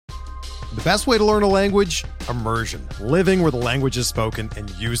The best way to learn a language? Immersion. Living where the language is spoken and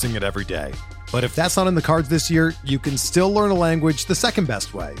using it every day. But if that's not in the cards this year, you can still learn a language the second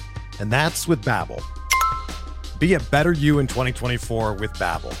best way, and that's with Babbel. Be a better you in 2024 with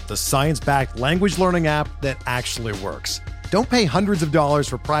Babbel, the science-backed language learning app that actually works. Don't pay hundreds of dollars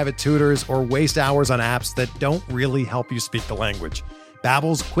for private tutors or waste hours on apps that don't really help you speak the language.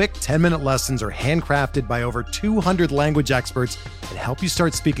 Babbel's quick 10-minute lessons are handcrafted by over 200 language experts and help you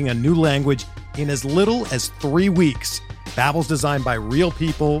start speaking a new language in as little as 3 weeks. Babbel's designed by real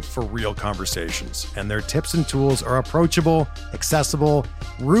people for real conversations, and their tips and tools are approachable, accessible,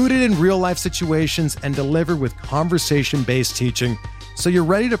 rooted in real-life situations, and delivered with conversation-based teaching, so you're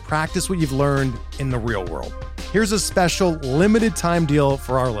ready to practice what you've learned in the real world. Here's a special limited-time deal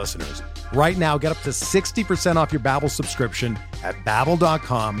for our listeners. Right now, get up to 60% off your Babbel subscription at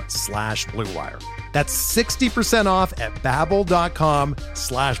babbel.com/Blue Wire. That's 60% off at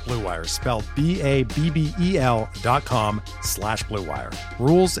babbel.com/Blue Wire, spelled BABBEL.com/Blue Wire.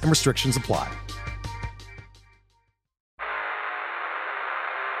 Rules and restrictions apply.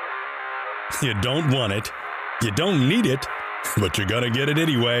 You don't want it, you don't need it, but you're gonna get it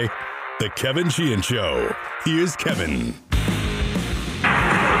anyway. The Kevin Sheehan Show. Here's Kevin.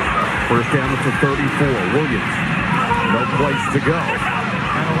 First down at the 34. Williams. No place to go.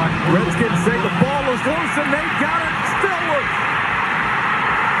 Redskins say the ball is loose and they got it. Stillwood.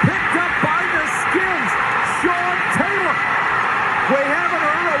 Picked up by the Skins. Sean Taylor. We haven't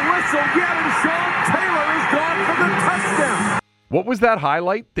heard a whistle yet, and Sean Taylor is gone for the touchdown. What was that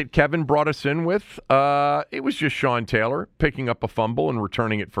highlight that Kevin brought us in with? It was just Sean Taylor picking up a fumble and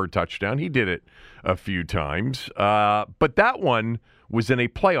returning it for a touchdown. He did it a few times. But that one was in a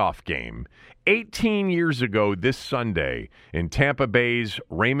playoff game. 18 years ago this Sunday in Tampa Bay's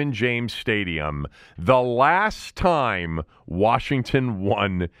Raymond James Stadium, the last time Washington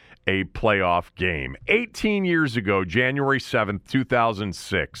won a playoff game. 18 years ago, January 7th,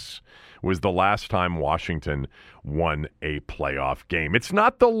 2006. Was the last time Washington won a playoff game. It's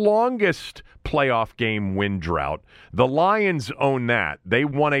not the longest playoff game win drought. The Lions own that. They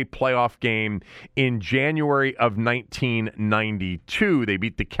won a playoff game in January of 1992. They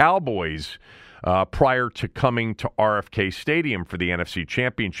beat the Cowboys prior to coming to RFK Stadium for the NFC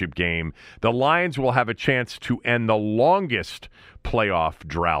Championship game. The Lions will have a chance to end the longest playoff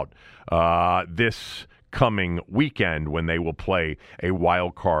drought this coming weekend when they will play a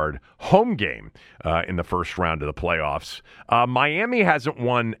wild card home game in the first round of the playoffs. Miami hasn't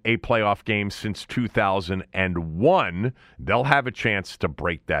won a playoff game since 2001. They'll have a chance to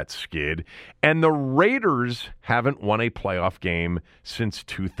break that skid. And the Raiders haven't won a playoff game since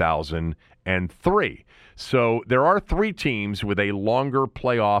 2003. So there are 3 teams with a longer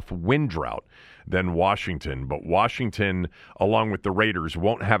playoff win drought than Washington, but Washington, along with the Raiders,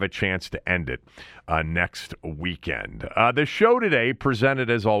 won't have a chance to end it next weekend. The show today, presented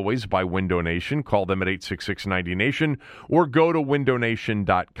as always by Window Nation. Call them at 866-90-NATION or go to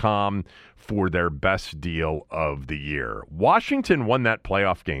windownation.com for their best deal of the year. Washington won that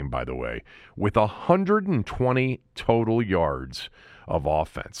playoff game, by the way, with 120 total yards of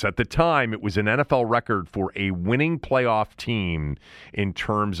offense. At the time, it was an NFL record for a winning playoff team in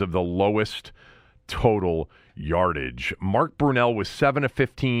terms of the lowest total yardage. Mark Brunell was 7 of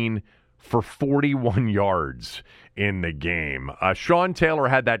 15 for 41 yards in the game. Sean Taylor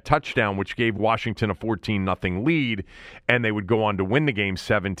had that touchdown, which gave Washington a 14-0 lead, and they would go on to win the game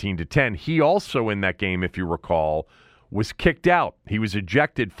 17-10. He also, in that game, if you recall, was kicked out. He was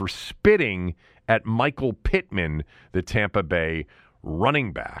ejected for spitting at Michael Pittman, the Tampa Bay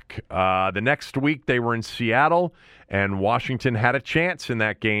running back. The next week, they were in Seattle, and Washington had a chance in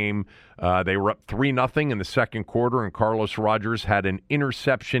that game. They were up 3-0 in the second quarter, and Carlos Rogers had an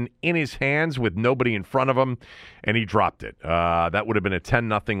interception in his hands with nobody in front of him, and he dropped it. That would have been a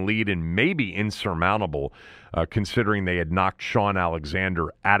 10-0 lead and maybe insurmountable, considering they had knocked Sean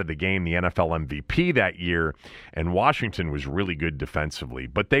Alexander out of the game, the NFL MVP that year, and Washington was really good defensively.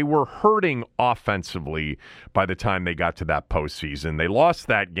 But they were hurting offensively by the time they got to that postseason. They lost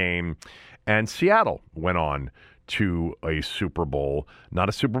that game, and Seattle went on to a Super Bowl, not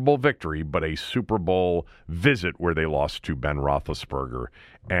a Super Bowl victory, but a Super Bowl visit where they lost to Ben Roethlisberger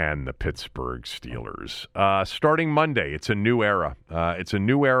and the Pittsburgh Steelers. Starting Monday, it's a new era. It's a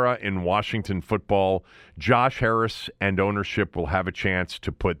new era in Washington football. Josh Harris and ownership will have a chance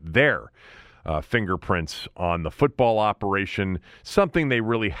to put their fingerprints on the football operation, something they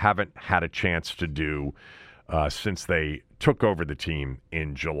really haven't had a chance to do since they took over the team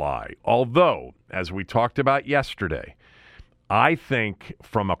in July. Although, as we talked about yesterday, I think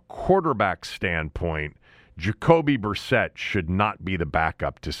from a quarterback standpoint, Jacoby Brissett should not be the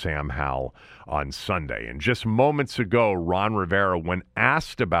backup to Sam Howell on Sunday. And just moments ago, Ron Rivera, when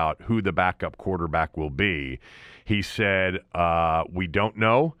asked about who the backup quarterback will be, he said, we don't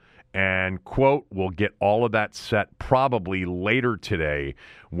know. And, quote, we'll get all of that set probably later today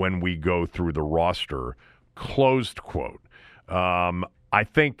when we go through the roster, closed quote. I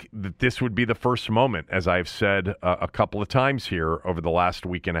think that this would be the first moment, as I've said a couple of times here over the last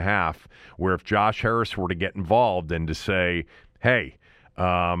week and a half, where if Josh Harris were to get involved and to say, hey,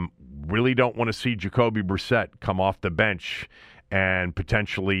 really don't want to see Jacoby Brissett come off the bench and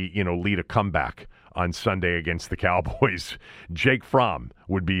potentially, lead a comeback on Sunday against the Cowboys, Jake Fromm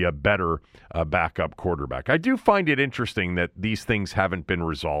would be a better backup quarterback. I do find it interesting that these things haven't been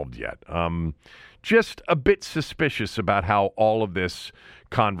resolved yet. Just a bit suspicious about how all of this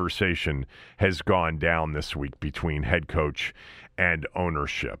conversation has gone down this week between head coach and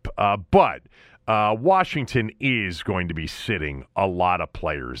ownership. But Washington is going to be sitting a lot of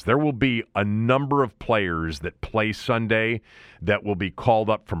players. There will be a number of players that play Sunday that will be called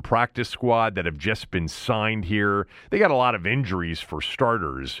up from practice squad that have just been signed here. They got a lot of injuries for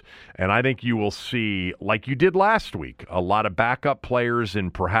starters, and I think you will see, like you did last week, a lot of backup players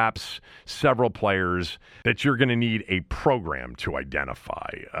and perhaps several players that you're going to need a program to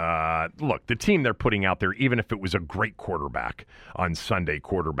identify. Look, the team they're putting out there, even if it was a great quarterback on Sunday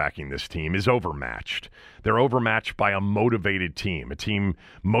quarterbacking this team, is overmatched. They're overmatched by a motivated team, a team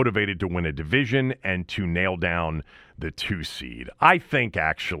motivated to win a division and to nail down the 2 seed. I think,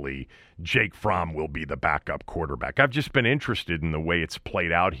 actually, Jake Fromm will be the backup quarterback. I've just been interested in the way it's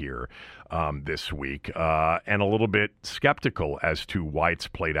played out here this week and a little bit skeptical as to why it's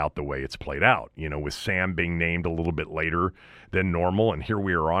played out the way it's played out. With Sam being named a little bit later than normal, and here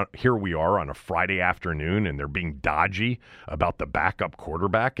we are on a Friday afternoon, and they're being dodgy about the backup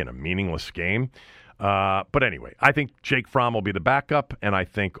quarterback in a meaningless game. But anyway, I think Jake Fromm will be the backup, and I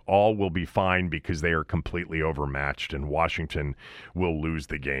think all will be fine because they are completely overmatched, and Washington will lose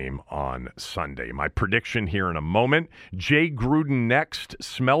the game on Sunday. My prediction here in a moment, Jay Gruden next,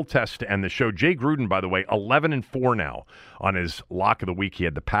 smell test to end the show. Jay Gruden, by the way, 11-4 now on his lock of the week. He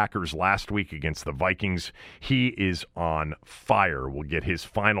had the Packers last week against the Vikings. He is on fire. We'll get his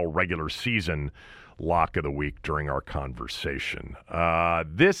final regular season lock of the week during our conversation.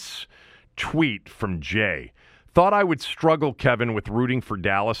 This tweet from Jay. Thought I would struggle, Kevin, with rooting for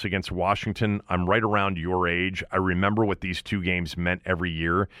Dallas against Washington. I'm right around your age. I remember what these 2 games meant every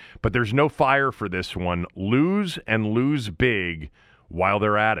year, but there's no fire for this one. Lose and lose big while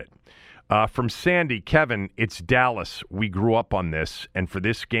they're at it. From Sandy, Kevin, it's Dallas. We grew up on this, and for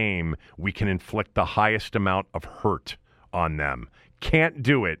this game, we can inflict the highest amount of hurt on them. Can't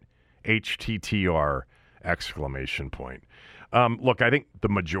do it. HTTR! Exclamation point. Look, I think the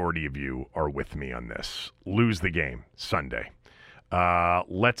majority of you are with me on this. Lose the game Sunday.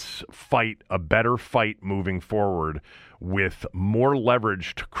 Let's fight a better fight moving forward with more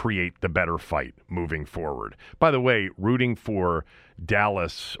leverage to create the better fight moving forward. By the way, rooting for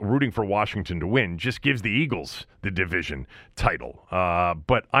Washington to win just gives the Eagles the division title.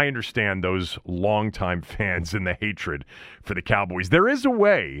 But I understand those longtime fans and the hatred for the Cowboys. There is a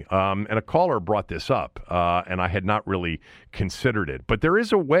way, and a caller brought this up, and I had not really considered it, but there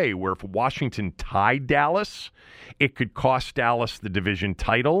is a way where if Washington tied Dallas, it could cost Dallas the division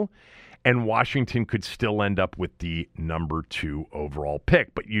title, and Washington could still end up with the number 2 overall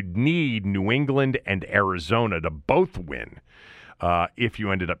pick. But you'd need New England and Arizona to both win if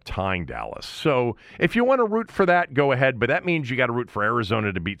you ended up tying Dallas. So if you want to root for that, go ahead. But that means you got to root for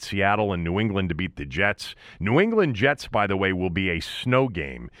Arizona to beat Seattle and New England to beat the Jets. New England Jets, by the way, will be a snow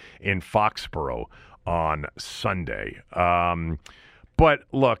game in Foxborough on Sunday. But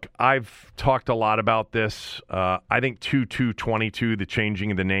look, I've talked a lot about this. I think 2-2-22, the changing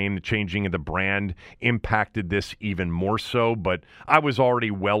of the name, the changing of the brand, impacted this even more so. But I was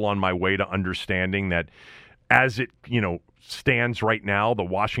already well on my way to understanding that as it, stands right now, the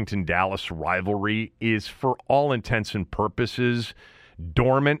Washington-Dallas rivalry is, for all intents and purposes,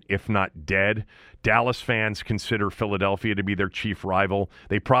 dormant, if not dead. Dallas fans consider Philadelphia to be their chief rival.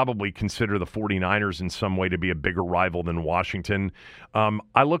 They probably consider the 49ers in some way to be a bigger rival than Washington.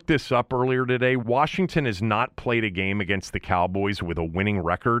 I looked this up earlier today. Washington has not played a game against the Cowboys with a winning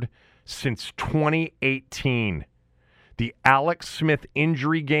record since 2018. The Alex Smith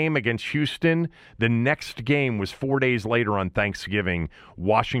injury game against Houston, the next game was 4 days later on Thanksgiving.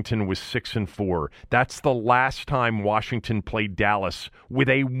 Washington was 6-4. That's the last time Washington played Dallas with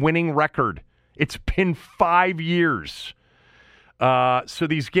a winning record. It's been 5 years. So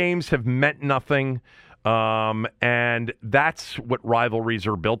these games have meant nothing. And that's what rivalries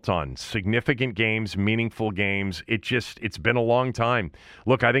are built on. Significant games, meaningful games. It's been a long time.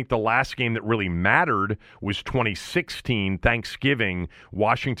 Look, I think the last game that really mattered was 2016, Thanksgiving,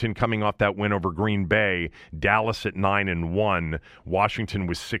 Washington coming off that win over Green Bay, Dallas at 9-1, Washington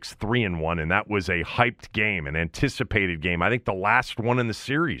was 6-3-1, and that was a hyped game, an anticipated game. I think the last one in the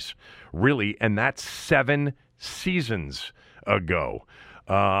series, really, and that's 7 seasons ago.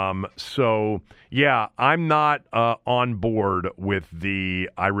 So, yeah, I'm not on board with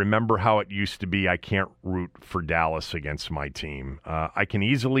I remember how it used to be, I can't root for Dallas against my team. I can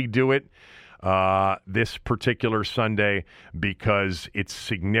easily do it this particular Sunday because it's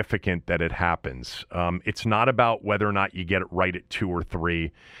significant that it happens. It's not about whether or not you get it right at 2 or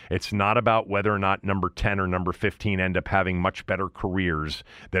 3. It's not about whether or not number 10 or number 15 end up having much better careers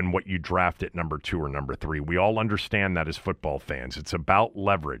than what you draft at number 2 or number 3. We all understand that as football fans. It's about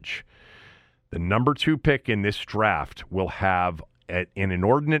leverage. The number 2 pick in this draft will have an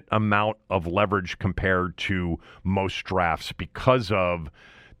inordinate amount of leverage compared to most drafts because of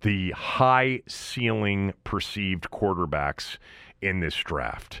the high ceiling perceived quarterbacks in this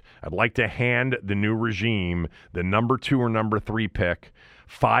draft. I'd like to hand the new regime the number 2 or number 3 pick,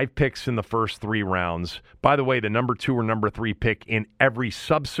 5 picks in the first 3 rounds. By the way, the number 2 or number 3 pick in every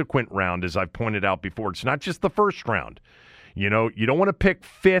subsequent round, as I've pointed out before. It's not just the first round. You know, you don't want to pick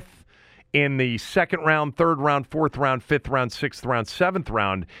 5th in the 2nd round, 3rd round, 4th round, 5th round, 6th round, 7th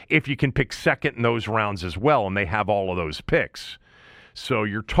round if you can pick 2nd in those rounds as well, and they have all of those picks. So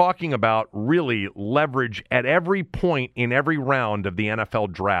you're talking about really leverage at every point in every round of the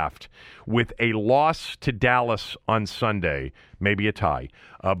NFL draft with a loss to Dallas on Sunday, maybe a tie,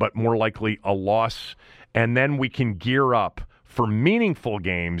 but more likely a loss. And then we can gear up for meaningful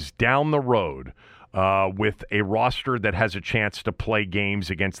games down the road with a roster that has a chance to play games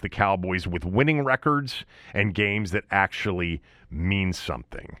against the Cowboys with winning records and games that actually mean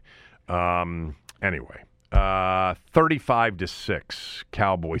something. Anyway. 35-6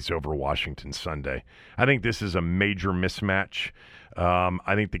 Cowboys over Washington Sunday. I think this is a major mismatch.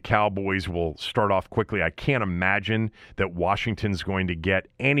 I think the Cowboys will start off quickly. I can't imagine that Washington's going to get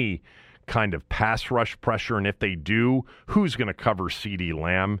any kind of pass rush pressure, and if they do, who's going to cover CeeDee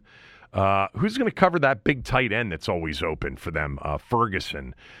Lamb? Who's going to cover that big tight end that's always open for them?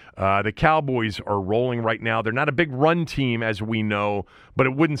 Ferguson. The Cowboys are rolling right now. They're not a big run team, as we know, but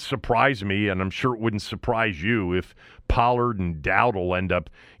it wouldn't surprise me, and I'm sure it wouldn't surprise you if Pollard and Dowdle end up,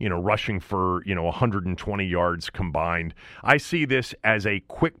 rushing for, 120 yards combined. I see this as a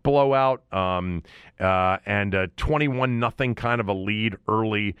quick blowout and a 21-0 kind of a lead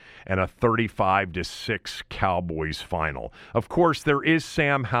early and a 35-6 Cowboys final. Of course, there is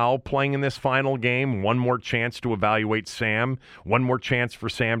Sam Howell playing in this final game. One more chance to evaluate Sam. One more chance for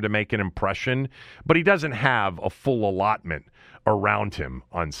Sam to make an impression. But he doesn't have a full allotment around him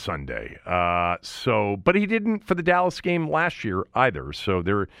on Sunday. But he didn't for the Dallas game last year either. So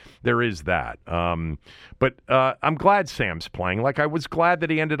there is that. But I'm glad Sam's playing. Like I was glad that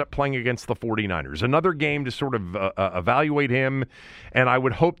he ended up playing against the 49ers. Another game to sort of evaluate him. And I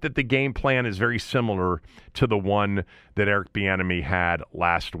would hope that the game plan is very similar to the one that Eric Bieniemy had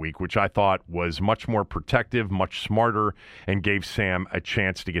last week, which I thought was much more protective, much smarter, and gave Sam a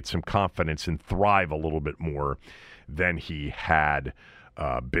chance to get some confidence and thrive a little bit more than he had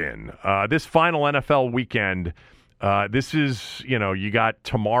been. This final NFL weekend, this is, you got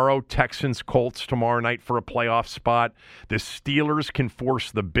tomorrow, Texans-Colts tomorrow night for a playoff spot. The Steelers can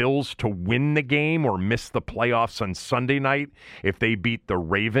force the Bills to win the game or miss the playoffs on Sunday night if they beat the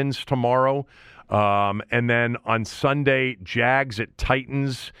Ravens tomorrow. And then on Sunday, Jags at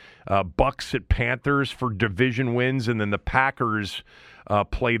Titans, Bucks at Panthers for division wins, and then the Packers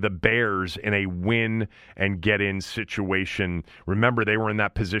play the Bears in a win and get in situation. Remember, they were in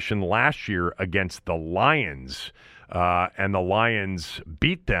that position last year against the Lions, and the Lions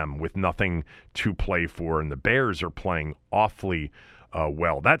beat them with nothing to play for, and the Bears are playing awfully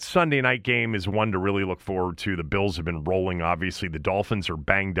well. That Sunday night game is one to really look forward to. The Bills have been rolling, obviously. The Dolphins are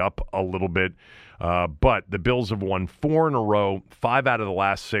banged up a little bit, but the Bills have won 4 in a row, 5 out of the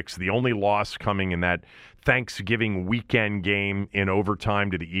last 6. The only loss coming in that Thanksgiving weekend game in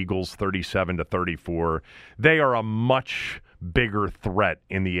overtime to the Eagles, 37-34. They are a much bigger threat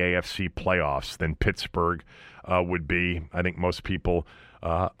in the AFC playoffs than Pittsburgh would be. I think most people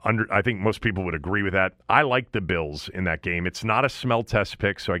would agree with that. I like the Bills in that game. It's not a smell test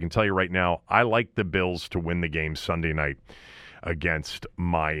pick, so I can tell you right now, I like the Bills to win the game Sunday night against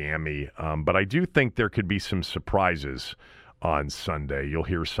Miami. But I do think there could be some surprises on Sunday. You'll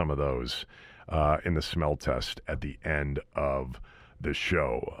hear some of those in the smell test at the end of the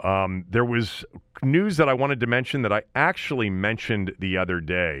show. There was news that I wanted to mention that I actually mentioned the other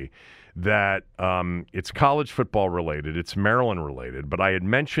day that it's college football related. It's Maryland related. But I had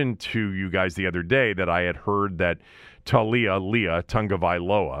mentioned to you guys the other day that I had heard that Leah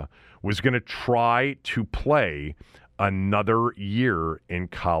Tungavailoa was going to try to play another year in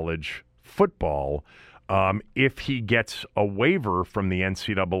college football. If he gets a waiver from the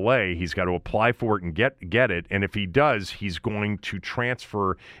NCAA, he's got to apply for it and get it. And if he does, he's going to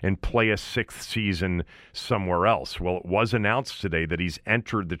transfer and play a sixth season somewhere else. Well, it was announced today that he's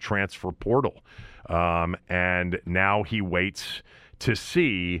entered the transfer portal. And now he waits to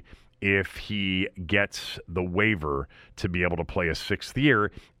see if he gets the waiver to be able to play a sixth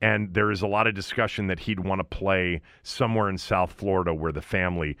year. And there is a lot of discussion that he'd want to play somewhere in South Florida where the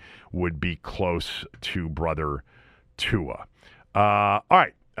family would be close to brother Tua. All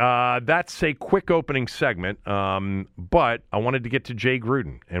right. That's a quick opening segment, but I wanted to get to Jay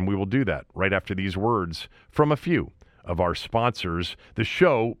Gruden, and we will do that right after these words from a few of our sponsors. The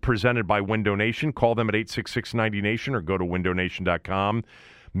show presented by Window Nation. Call them at 866-90-NATION or go to windownation.com.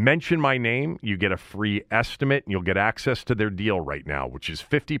 Mention my name, you get a free estimate, and you'll get access to their deal right now, which is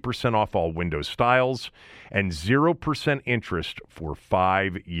 50% off all window styles and 0% interest for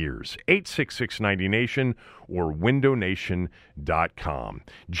 5 years. 866-90-NATION or windownation.com.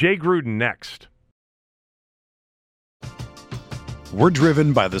 Jay Gruden next. We're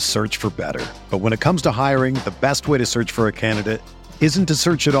driven by the search for better. But when it comes to hiring, the best way to search for a candidate isn't to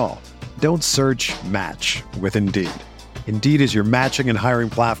search at all. Don't search, match with Indeed. Indeed is your matching and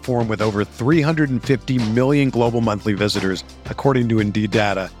hiring platform with over 350 million global monthly visitors, according to Indeed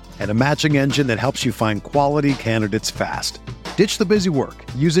data, and a matching engine that helps you find quality candidates fast. Ditch the busy work.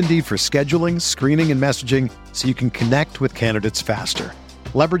 Use Indeed for scheduling, screening, and messaging so you can connect with candidates faster.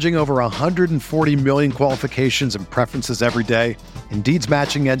 Leveraging over 140 million qualifications and preferences every day, Indeed's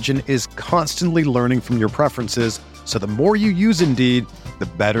matching engine is constantly learning from your preferences, so the more you use Indeed, the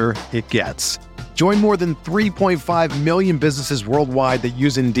better it gets. Join more than 3.5 million businesses worldwide that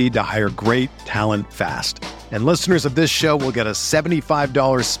use Indeed to hire great talent fast. And listeners of this show will get a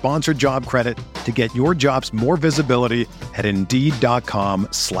 $75 sponsored job credit to get your jobs more visibility at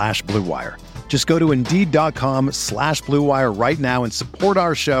Indeed.com/Blue Wire. Just go to Indeed.com/Blue Wire right now and support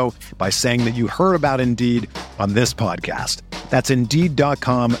our show by saying that you heard about Indeed on this podcast. That's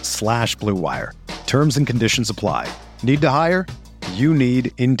Indeed.com/Blue Wire. Terms and conditions apply. Need to hire? You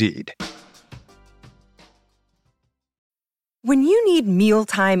need Indeed. When you need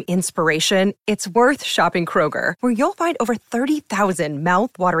mealtime inspiration, it's worth shopping Kroger, where you'll find over 30,000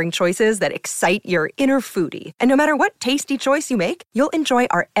 mouth-watering choices that excite your inner foodie. And no matter what tasty choice you make, you'll enjoy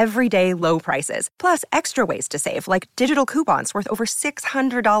our everyday low prices, plus extra ways to save, like digital coupons worth over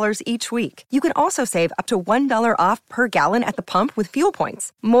 $600 each week. You can also save up to $1 off per gallon at the pump with fuel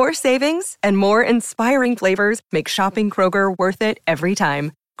points. More savings and more inspiring flavors make shopping Kroger worth it every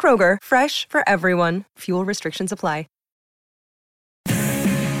time. Kroger, fresh for everyone. Fuel restrictions apply.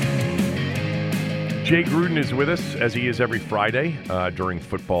 Jay Gruden is with us, as he is every Friday during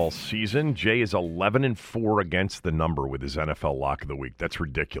football season. Jay is 11-4 against the number with his NFL Lock of the Week. That's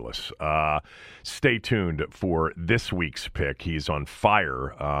ridiculous. Stay tuned for this week's pick. He's on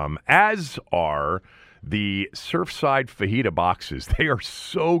fire, as are the Surfside fajita boxes. They are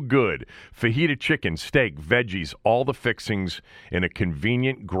so good. Fajita chicken, steak, veggies, all the fixings in a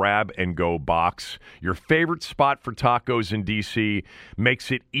convenient grab-and-go box. Your favorite spot for tacos in D.C. makes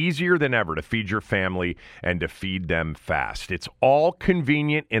it easier than ever to feed your family and to feed them fast. It's all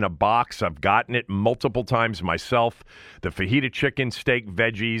convenient in a box. I've gotten it multiple times myself. The fajita chicken, steak,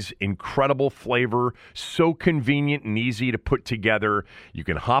 veggies, incredible flavor, so convenient and easy to put together. You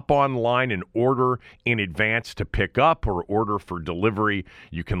can hop online and order in advance to pick up or order for delivery.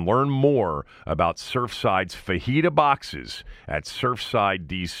 You can learn more about Surfside's fajita boxes at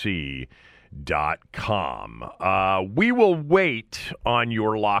surfsidedc.com. We will wait on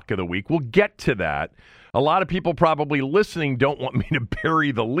your lock of the week. We'll get to that. A lot of people probably listening don't want me to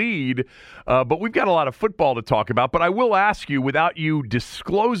bury the lead, but we've got a lot of football to talk about. But I will ask you, without you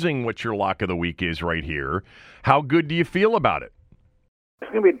disclosing what your lock of the week is right here, how good do you feel about it?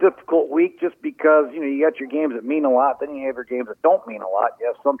 It's going to be a difficult week just because, you got your games that mean a lot, then you have your games that don't mean a lot. You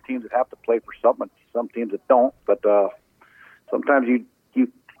have some teams that have to play for something, some teams that don't. But sometimes you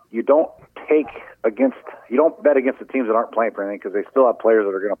don't you don't bet against the teams that aren't playing for anything because they still have players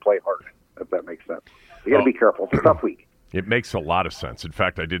that are going to play hard, if that makes sense. You got to be careful. It's a tough week. It makes a lot of sense. In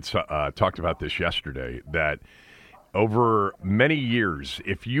fact, I did talked about this yesterday, that over many years,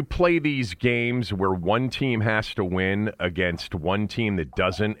 if you play these games where one team has to win against one team that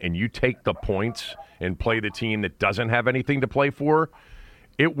doesn't, and you take the points and play the team that doesn't have anything to play for,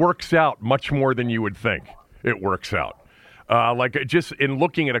 it works out much more than you would think. It works out. Like just in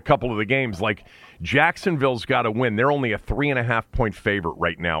looking at a couple of the games, like Jacksonville's got to win. They're only a 3.5-point favorite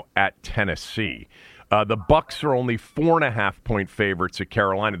right now at Tennessee. The Bucs are only 4.5-point favorites at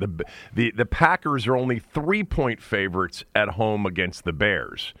Carolina. The Packers are only 3-point favorites at home against the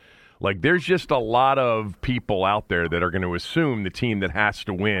Bears. Like, there's just a lot of people out there that are going to assume the team that has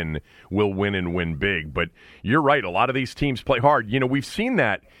to win will win and win big. But you're right. A lot of these teams play hard. You know, we've seen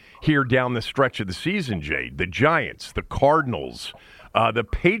that here down the stretch of the season, Jay. The Giants, the Cardinals, the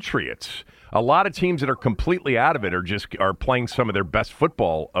Patriots. A lot of teams that are completely out of it are playing some of their best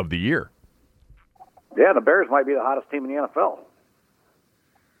football of the year. Yeah, the Bears might be the hottest team in the NFL.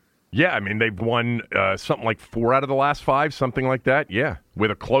 Yeah, I mean, they've won something like 4 out of the last 5, something like that. Yeah,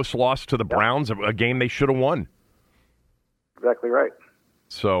 with a close loss to the Browns, a game they should have won. Exactly right.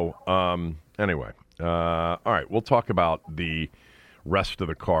 So, anyway, all right, we'll talk about the rest of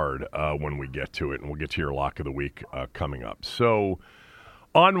the card when we get to it, and we'll get to your lock of the week coming up. So,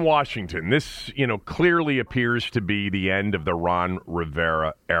 on Washington, this, clearly appears to be the end of the Ron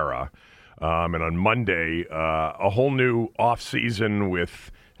Rivera era. And on Monday, a whole new offseason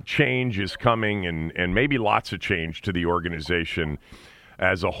with change is coming and maybe lots of change to the organization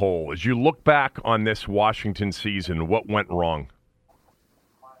as a whole. As you look back on this Washington season, what went wrong?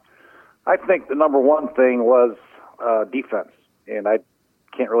 I think the number one thing was defense, and I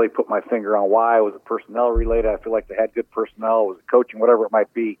can't really put my finger on why. Was it personnel related? I feel like they had good personnel. Was it coaching? Whatever it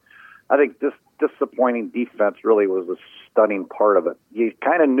might be. I think this disappointing defense really was a stunning part of it. You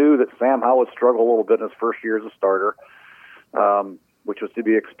kind of knew that Sam Howell would struggle a little bit in his first year as a starter, which was to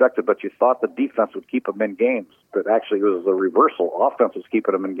be expected, but you thought the defense would keep him in games. But actually it was a reversal. Offense was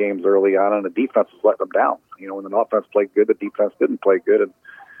keeping them in games early on, and the defense was letting them down. When the offense played good, the defense didn't play good.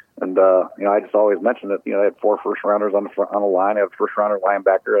 And I just always mention that, they had 4 first-rounders on the line. They had a first-rounder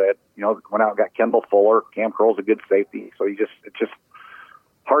linebacker. They had, went out and got Kendall Fuller. Cam Curl's a good safety. So it's just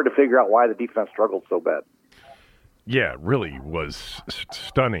hard to figure out why the defense struggled so bad. Yeah, it really was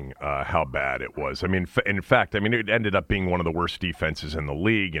stunning how bad it was. I mean, in fact, it ended up being one of the worst defenses in the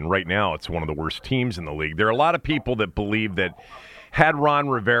league, and right now it's one of the worst teams in the league. There are a lot of people that believe that had Ron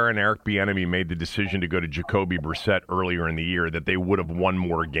Rivera and Eric Bieniemy made the decision to go to Jacoby Brissett earlier in the year, that they would have won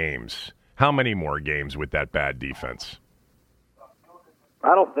more games. How many more games with that bad defense?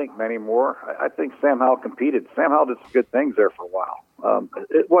 I don't think many more. I think Sam Howell competed. Sam Howell did some good things there for a while.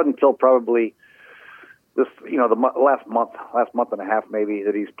 It wasn't until probably the last month and a half maybe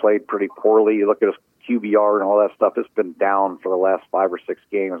that he's played pretty poorly. You look at his QBR and all that stuff, it's been down for the last 5 or 6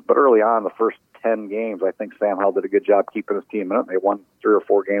 games. But early on, the first 10 games, I think Sam Howell did a good job keeping his team in it. They won 3 or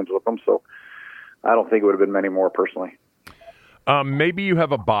 4 games with him, so I don't think it would have been many more personally. Maybe you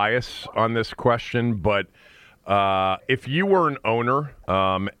have a bias on this question, but if you were an owner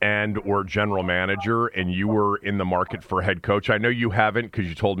and or general manager and you were in the market for a head coach, I know you haven't because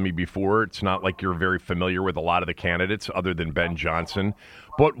you told me before it's not like you're very familiar with a lot of the candidates other than Ben Johnson,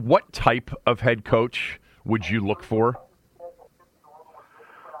 but what type of head coach would you look for?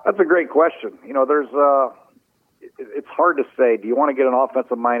 That's a great question. It's hard to say. Do you want to get an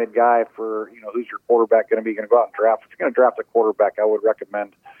offensive-minded guy for, who's your quarterback going to go out and draft? If you're going to draft a quarterback, I would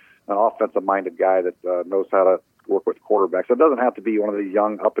recommend an offensive-minded guy that knows how to work with quarterbacks. It doesn't have to be one of these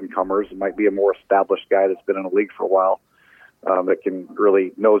young up-and-comers. It might be a more established guy that's been in the league for a while that can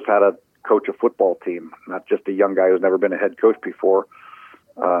really knows how to coach a football team, not just a young guy who's never been a head coach before.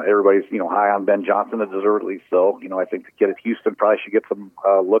 Everybody's, high on Ben Johnson, and deservedly so. I think the kid at Houston probably should get some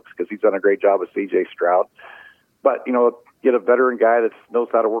looks because he's done a great job with C.J. Stroud. But, get a veteran guy that knows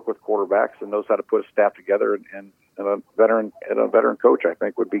how to work with quarterbacks and knows how to put a staff together, and a veteran coach, I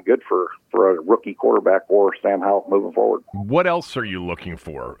think, would be good for a rookie quarterback or Sam Howell moving forward. What else are you looking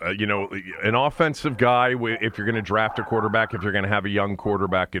for? An offensive guy, if you're going to draft a quarterback, if you're going to have a young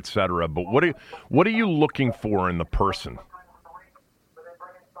quarterback, et cetera. But what are you looking for in the person?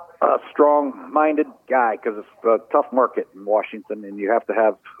 A strong-minded guy, because it's a tough market in Washington, and you have to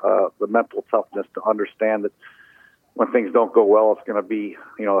have the mental toughness to understand that when things don't go well, it's going to be,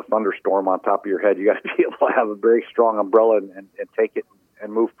 a thunderstorm on top of your head. You got to be able to have a very strong umbrella and take it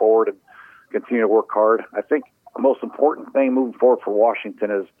and move forward and continue to work hard. I think the most important thing moving forward for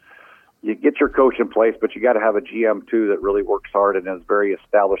Washington is you get your coach in place, but you got to have a GM too that really works hard and is very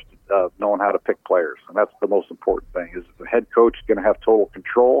established, knowing how to pick players. And that's the most important thing. Is the head coach going to have total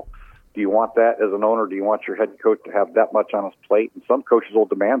control? Do you want that as an owner? Do you want your head coach to have that much on his plate? And some coaches will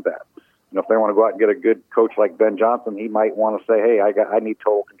demand that. if they want to go out and get a good coach like Ben Johnson, he might want to say, hey, I need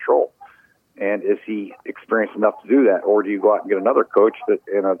total control. And is he experienced enough to do that? Or do you go out and get another coach that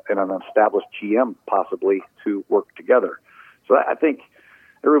and an established GM possibly to work together? So I think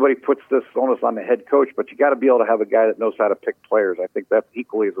everybody puts this onus on the head coach, but you got to be able to have a guy that knows how to pick players. I think that's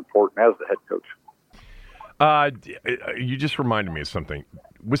equally as important as the head coach. You just reminded me of something.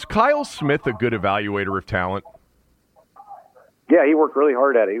 Was Kyle Smith a good evaluator of talent? Yeah, he worked really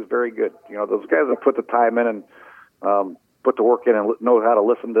hard at it. He was very good. Those guys that put the time in and put the work in and know how to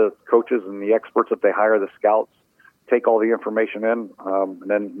listen to coaches and the experts that they hire, the scouts, take all the information in, and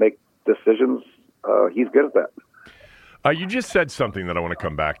then make decisions. He's good at that. You just said something that I want to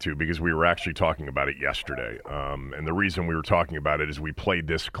come back to because we were actually talking about it yesterday. And the reason we were talking about it is we played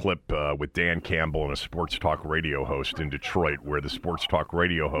this clip with Dan Campbell and a sports talk radio host in Detroit, where the sports talk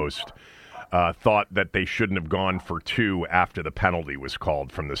radio host thought that they shouldn't have gone for 2 after the penalty was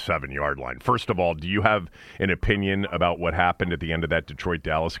called from the 7-yard line. First of all, do you have an opinion about what happened at the end of that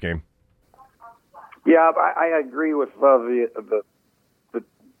Detroit-Dallas game? Yeah, I agree with the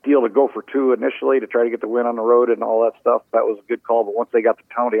deal to go for 2 initially to try to get the win on the road and all that stuff. That was a good call, but once they got the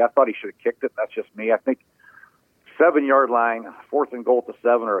penalty, I thought he should have kicked it. That's just me. I think 7-yard line, 4th and goal to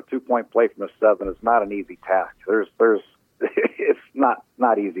 7, or a 2-point play from the 7 is not an easy task. It's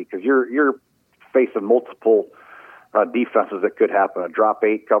not easy because you're facing multiple defenses that could happen. A drop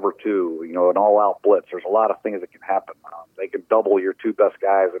 8, cover 2, an all-out blitz. There's a lot of things that can happen. They can double your 2 best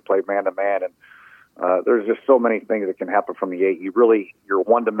guys and play man-to-man, and there's just so many things that can happen from the 8. You're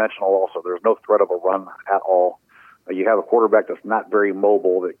one-dimensional also. There's no threat of a run at all. You have a quarterback that's not very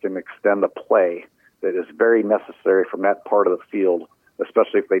mobile that can extend the play that is very necessary from that part of the field,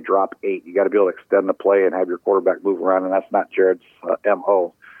 especially if they drop 8. You got to be able to extend the play and have your quarterback move around, and that's not Jared's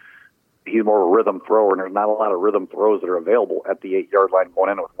MO. He's more of a rhythm thrower, and there's not a lot of rhythm throws that are available at the 8-yard line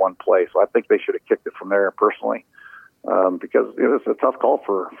going in with one play. So I think they should have kicked it from there personally because it's a tough call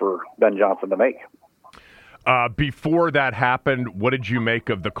for Ben Johnson to make. Before that happened, what did you make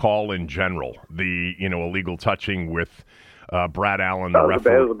of the call in general? The illegal touching with Brad Allen, the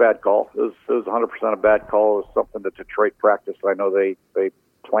referee. It was a bad call. It was 100% a bad call. It was something that Detroit practiced. I know they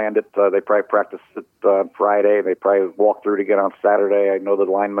planned it. They probably practiced it on Friday. They probably walked through it again on Saturday. I know the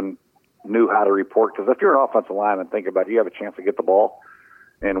lineman knew how to report, because if you're an offensive lineman, think about it. You have a chance to get the ball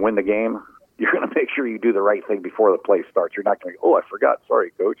and win the game. You're going to make sure you do the right thing before the play starts. You're not going to go, I forgot.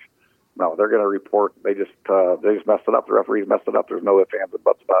 Sorry, coach. No, they're going to report. They just messed it up. The referees messed it up. There's no ifs, ands, and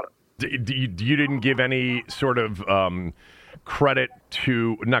buts about it. You didn't give any sort of credit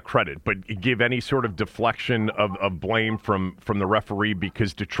to, not credit, but give any sort of deflection of blame from the referee,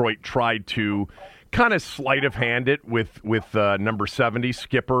 because Detroit tried to kind of sleight of hand it with number 70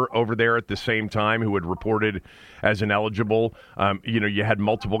 Skipper over there at the same time, who had reported as ineligible. You had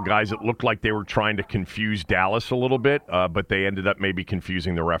multiple guys that looked like they were trying to confuse Dallas a little bit, but they ended up maybe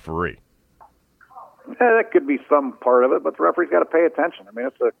confusing the referee. Yeah, that could be some part of it, but the referee's got to pay attention. I mean,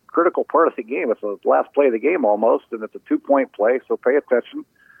 it's a critical part of the game. It's the last play of the game almost, and it's a 2-point play, so pay attention.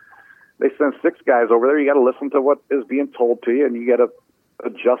 They send 6 guys over there. You got to listen to what is being told to you, and you got to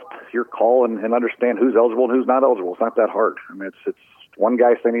adjust your call and understand who's eligible and who's not eligible. It's not that hard. I mean, it's one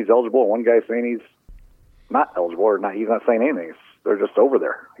guy saying he's eligible and one guy saying he's not eligible, or not. He's not saying anything. They're just over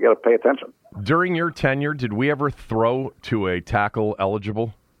there. You got to pay attention. During your tenure, did we ever throw to a tackle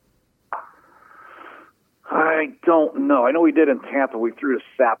eligible? I don't know. I know we did in Tampa. We threw to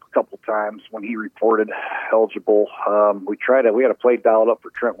Sapp a couple times when he reported eligible. We had a play dialed up for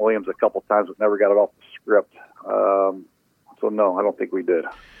Trent Williams a couple times, but never got it off the script. So no, I don't think we did.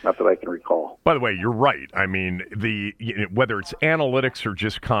 Not that I can recall. By the way, you're right. I mean, whether it's analytics or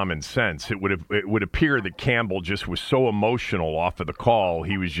just common sense, it would appear that Campbell just was so emotional off of the call.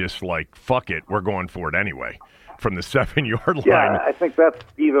 He was just like, "Fuck it, we're going for it anyway." From the 7-yard line. Yeah, I think that's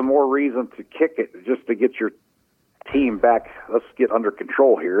even more reason to kick it, just to get your team back. Let's get under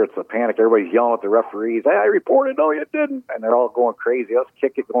control here. It's a panic. Everybody's yelling at the referees. Hey, I reported. No, you didn't. And they're all going crazy. Let's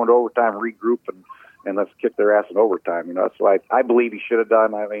kick it, going to overtime, regroup, and let's kick their ass in overtime. That's what I believe he should have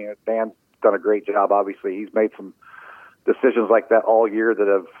done. I mean, Dan's done a great job. Obviously, he's made some decisions like that all year that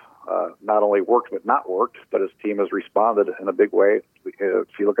have not only worked but not worked, but his team has responded in a big way if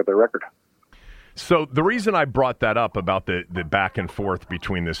you look at their record. So the reason I brought that up about the back and forth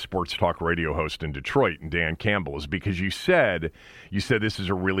between this sports talk radio host in Detroit and Dan Campbell is because you said this is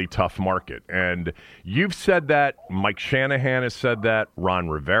a really tough market. And you've said that, Mike Shanahan has said that, Ron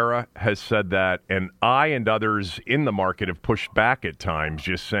Rivera has said that, and I and others in the market have pushed back at times,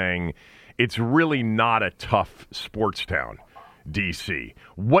 just saying it's really not a tough sports town, D.C.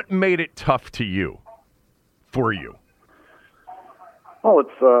 What made it tough to you, for you? Well,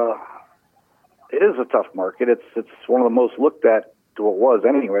 It is a tough market. It's one of the most looked at to what was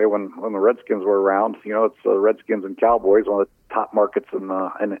anyway when the Redskins were around. You know, it's the Redskins and Cowboys, one of the top markets in the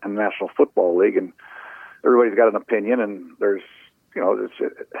National Football League, and everybody's got an opinion. And there's, you know,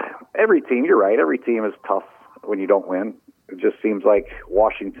 every team. You're right. Every team is tough when you don't win. It just seems like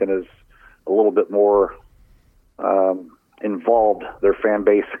Washington is a little bit more involved. Their fan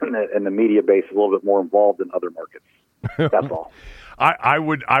base and the media base is a little bit more involved in other markets. That's all. I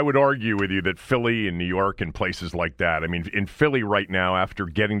would argue with you that Philly and New York and places like that. I mean, in Philly right now, after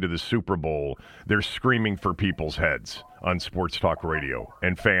getting to the Super Bowl, they're screaming for people's heads on sports talk radio,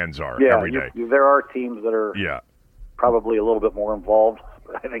 and fans are every day. There are teams that are probably a little bit more involved.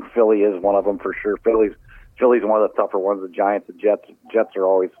 I think Philly is one of them for sure. Philly's one of the tougher ones. The Giants, the Jets are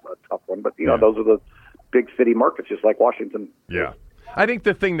always a tough one. But, you know, those are the big city markets, just like Washington. Yeah. I think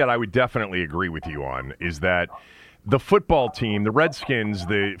the thing that I would definitely agree with you on is that the football team, the Redskins,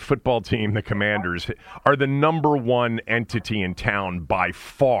 the football team, the Commanders, are the number one entity in town by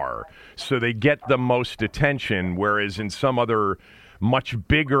far. So they get the most attention, whereas in some other much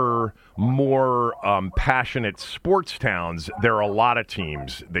bigger, more passionate sports towns, there are a lot of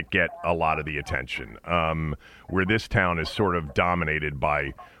teams that get a lot of the attention, where this town is sort of dominated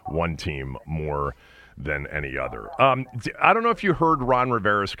by one team more than any other. I don't know if you heard Ron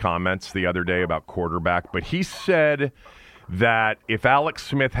Rivera's comments the other day about quarterback, but he said that if Alex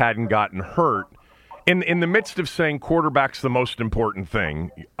Smith hadn't gotten hurt, in the midst of saying quarterback's the most important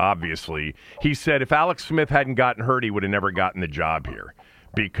thing, obviously, he said if Alex Smith hadn't gotten hurt, he would have never gotten the job here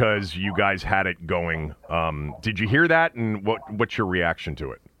because you guys had it going. Did you hear that, and what's your reaction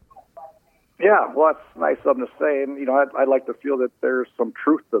to it? Yeah, well, that's nice of him to say, and, you know, I'd like to feel that there's some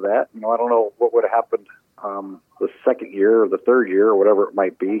truth to that. You know, I don't know what would have happened the second year or the third year or whatever it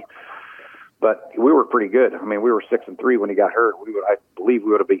might be, but we were pretty good. I mean, we were 6-3 when he got hurt. I believe we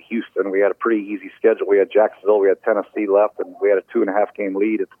would have beat Houston. We had a pretty easy schedule. We had Jacksonville, we had Tennessee left, and we had a 2.5 game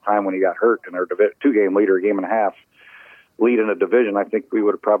lead at the time when he got hurt, and our 2-game lead or a 1.5 lead in a division. I think we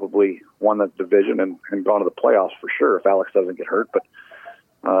would have probably won that division and gone to the playoffs for sure if Alex doesn't get hurt. But,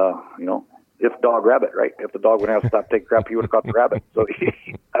 you know, if dog rabbit, right? If the dog wouldn't have stopped taking crap, he would have caught the rabbit. So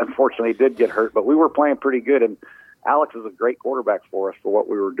he unfortunately did get hurt, but we were playing pretty good. And Alex is a great quarterback for us for what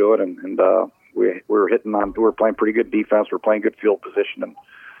we were doing. And we were hitting on, we were playing pretty good defense. We were playing good field position.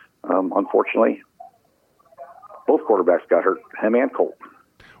 And unfortunately, both quarterbacks got hurt, him and Colt.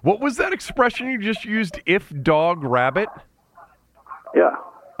 What was that expression you just used? If dog rabbit? Yeah.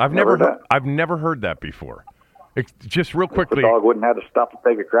 I've never heard that before. Just real quickly. If the dog wouldn't have to stop to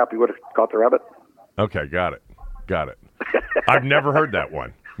take a crap, he would have caught the rabbit. Okay, got it. I've never heard that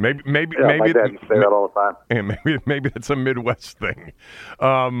one. Maybe my dad used to say that all the time. Yeah, maybe that's a Midwest thing.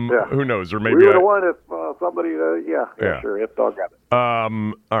 Who knows? Or maybe we would have won if somebody. Sure. If dog rabbit.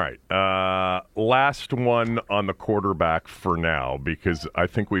 All right. Last one on the quarterback for now, because I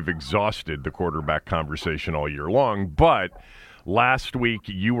think we've exhausted the quarterback conversation all year long, but. Last week,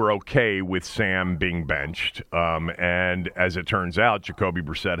 you were okay with Sam being benched, and as it turns out, Jacoby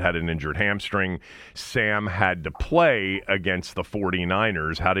Brissett had an injured hamstring. Sam had to play against the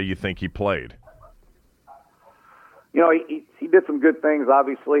 49ers. How do you think he played? You know, he did some good things,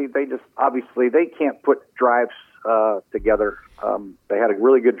 obviously. They can't put drives together. They had a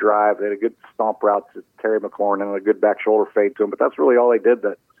really good drive. They had a good stomp route to Terry McLaurin and a good back shoulder fade to him, but that's really all they did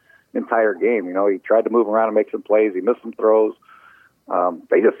that entire game. You know, he tried to move around and make some plays. He missed some throws.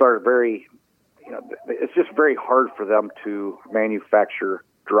 They just are it's just very hard for them to manufacture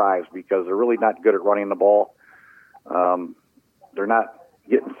drives because they're really not good at running the ball. They're not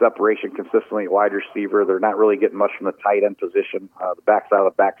getting separation consistently at wide receiver. They're not really getting much from the tight end position, the backside of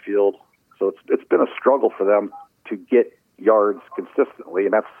the backfield. So it's been a struggle for them to get yards consistently,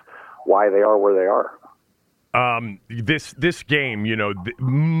 and that's why they are where they are. This game, you know,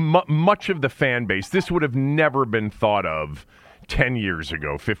 much of the fan base, this would have never been thought of 10 years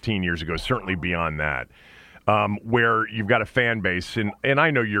ago, 15 years ago, certainly beyond that, where you've got a fan base, and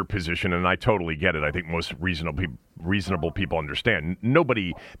I know your position, and I totally get it. I think most reasonable people understand.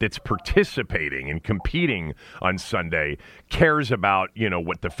 Nobody that's participating and competing on Sunday cares about, you know,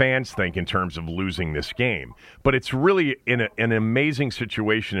 what the fans think in terms of losing this game. But it's really in an amazing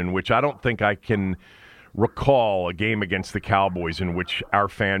situation in which I don't think I can recall a game against the Cowboys in which our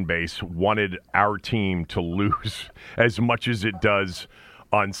fan base wanted our team to lose as much as it does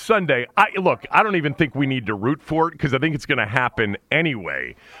on Sunday. I don't even think we need to root for it because I think it's going to happen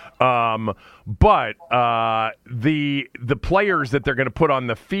anyway. But the players that they're going to put on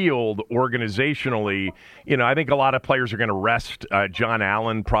the field organizationally, you know, I think a lot of players are going to rest. John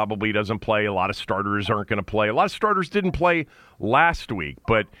Allen probably doesn't play. A lot of starters aren't going to play. A lot of starters didn't play last week,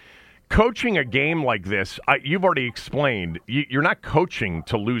 but coaching a game like this, you've already explained, you're not coaching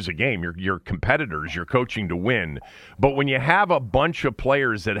to lose a game. You're competitors. You're coaching to win. But when you have a bunch of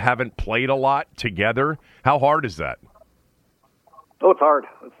players that haven't played a lot together, how hard is that? Oh, it's hard.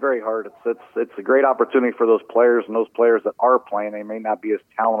 It's very hard. It's a great opportunity for those players, and those players that are playing, they may not be as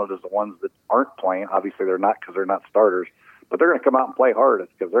talented as the ones that aren't playing. Obviously, they're not because they're not starters, but they're going to come out and play hard.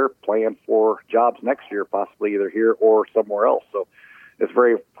 It's because they're playing for jobs next year, possibly either here or somewhere else. So it's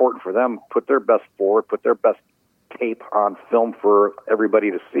very important for them to put their best forward, put their best tape on film for everybody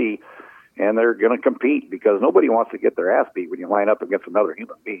to see, and they're going to compete because nobody wants to get their ass beat when you line up against another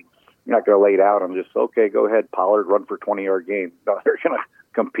human being. You're not going to lay down and just, okay, go ahead, Pollard, run for 20-yard game. No, they're going to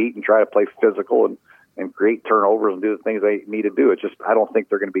compete and try to play physical and create turnovers and do the things they need to do. It's just I don't think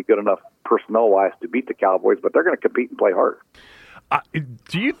they're going to be good enough personnel-wise to beat the Cowboys, but they're going to compete and play hard.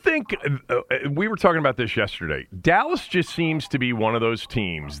 Do you think we were talking about this yesterday? Dallas just seems to be one of those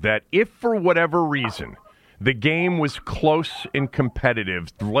teams that if for whatever reason the game was close and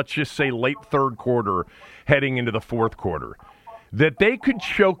competitive, let's just say late third quarter heading into the fourth quarter, that they could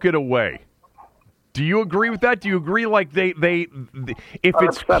choke it away. Do you agree with that? Do you agree like they if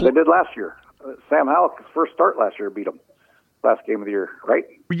it's they did last year? Sam Howell's first start last year beat them last game of the year, right?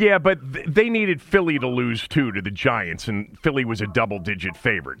 Yeah, but they needed Philly to lose too to the Giants, and Philly was a double-digit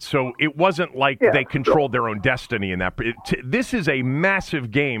favorite. So it wasn't like they controlled their own destiny in that. This is a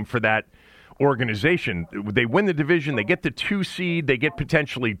massive game for that organization. They win the division, they get the 2 seed, they get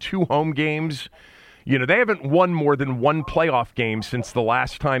potentially 2 home games. You know, they haven't won more than 1 playoff game since the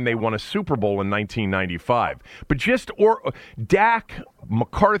last time they won a Super Bowl in 1995. But Dak,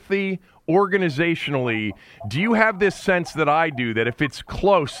 McCarthy, organizationally, do you have this sense that I do that if it's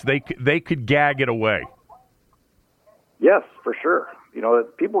close, they could gag it away? Yes, for sure. You know,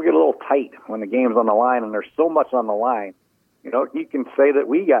 people get a little tight when the game's on the line, and there's so much on the line. You know, you can say that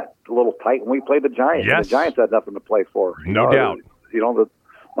we got a little tight when we played the Giants. Yes. The Giants had nothing to play for. No doubt. You know,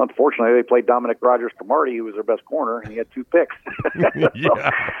 unfortunately, they played Dominic Rodgers-Cromartie, who was their best corner, and he had 2 picks.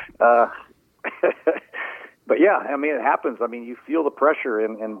 But, yeah, I mean, it happens. I mean, you feel the pressure,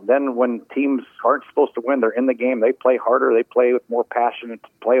 and then when teams aren't supposed to win, they're in the game. They play harder. They play with more passion and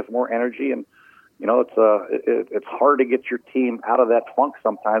play with more energy. And, you know, it's hard to get your team out of that funk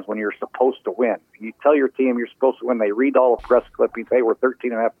sometimes when you're supposed to win. You tell your team you're supposed to win. They read all the press clippings. Hey, we're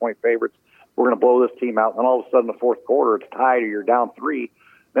 13.5-point favorites. We're going to blow this team out. And then all of a sudden, the fourth quarter, it's tied or you're down 3.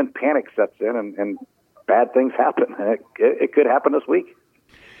 Then panic sets in, and bad things happen. And it could happen this week.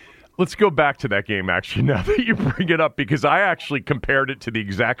 Let's go back to that game, actually, now that you bring it up, because I actually compared it to the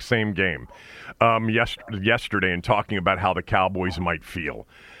exact same game yesterday in talking about how the Cowboys might feel.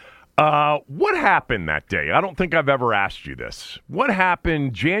 What happened that day? I don't think I've ever asked you this. What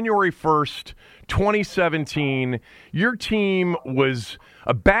happened January 1st, 2017? Your team was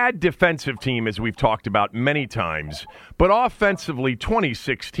a bad defensive team, as we've talked about many times, but offensively,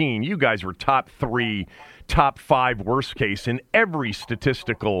 2016, you guys were top 3, top 5 worst case in every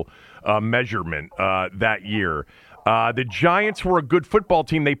statistical measurement that year. The Giants were a good football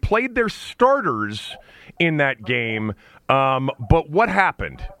team. They played their starters in that game. But what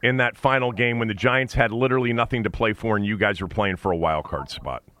happened in that final game when the Giants had literally nothing to play for and you guys were playing for a wild card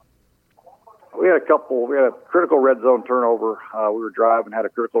spot? We had a critical red zone turnover. We were driving, had a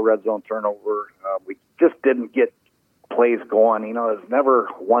critical red zone turnover. We just didn't get plays going. You know, it was never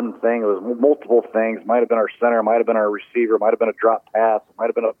one thing. It was multiple things. Might have been our center, might have been our receiver, might have been a drop pass, might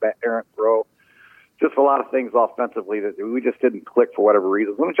have been an errant throw. Just a lot of things offensively that we just didn't click for whatever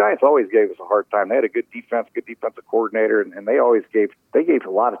reason. And the Giants always gave us a hard time. They had a good defense, good defensive coordinator, and they always gave a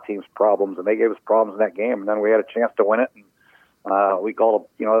lot of teams problems, and they gave us problems in that game. And then we had a chance to win it, and we called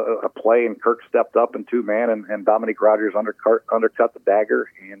a play, and Kirk stepped up in 2-man, and Dominic Rodgers undercut the dagger,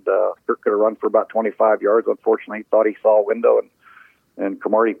 and Kirk could have run for about 25 yards. Unfortunately, he thought he saw a window, and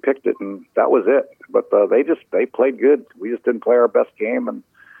Cromartie picked it, and that was it. But they played good. We just didn't play our best game, and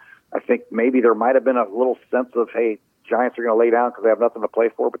I think maybe there might have been a little sense of, hey, Giants are going to lay down because they have nothing to play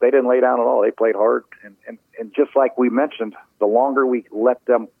for, but they didn't lay down at all. They played hard, and just like we mentioned, the longer we let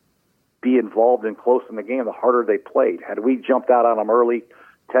them be involved and close in the game, the harder they played. Had we jumped out on them early,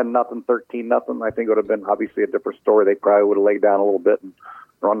 10-0, 13-0, I think it would have been obviously a different story. They probably would have laid down a little bit and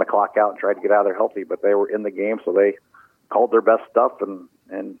run the clock out and tried to get out of there healthy, but they were in the game, so they called their best stuff and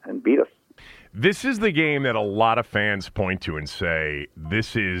beat us. This is the game that a lot of fans point to and say,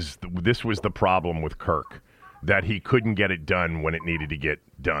 this was the problem with Kirk, that he couldn't get it done when it needed to get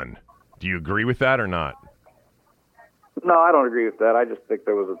done. Do you agree with that or not? No, I don't agree with that. I just think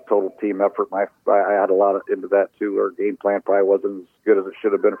there was a total team effort. I had a lot into that, too. Our game plan probably wasn't as good as it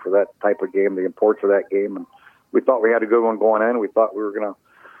should have been for that type of game, the importance of that game. And we thought we had a good one going in. We thought we were going to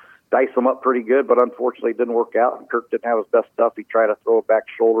dice them up pretty good, but unfortunately it didn't work out. And Kirk didn't have his best stuff. He tried to throw a back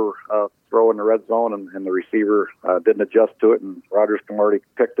shoulder throw in the red zone, and the receiver didn't adjust to it, and Rodgers Camardi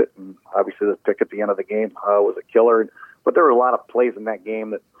picked it. And obviously the pick at the end of the game was a killer. But there were a lot of plays in that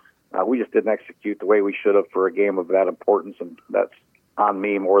game that we just didn't execute the way we should have for a game of that importance, and that's on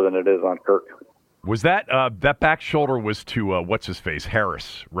me more than it is on Kirk. Was that that back shoulder was to what's his face,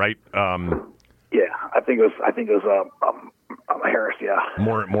 Harris, right? Yeah, I think it was Harris. Yeah,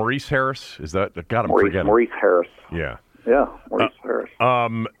 Maurice Harris, is that? God, I'm forgetting. Maurice Harris. Yeah. Yeah, Maurice Harris.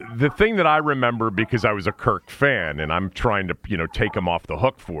 The thing that I remember, because I was a Kirk fan and I'm trying to take him off the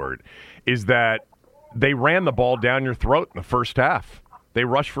hook for it, is that they ran the ball down your throat in the first half. They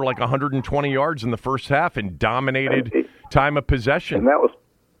rushed for like 120 yards in the first half and dominated time of possession. And that was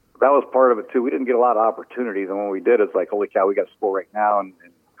part of it too. We didn't get a lot of opportunities, and when we did, it's like, holy cow, we got to score right now, and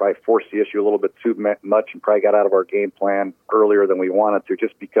probably forced the issue a little bit too much, and probably got out of our game plan earlier than we wanted to,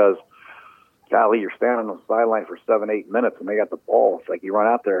 just because, golly, you're standing on the sideline for 7-8 minutes, and they got the ball. It's like you run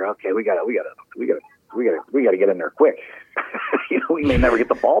out there, okay, we got to get in there quick. We may never get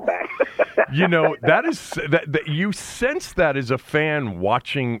the ball back. That is that you sense that as a fan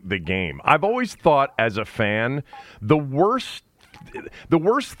watching the game. I've always thought, as a fan, the worst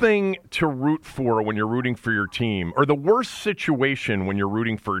thing to root for when you're rooting for your team, or the worst situation when you're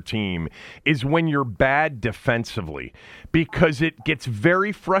rooting for a team, is when you're bad defensively, because it gets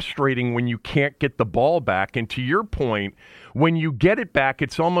very frustrating when you can't get the ball back. And to your point, when you get it back,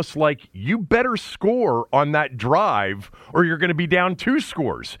 it's almost like you better score on that drive or you're going to be down 2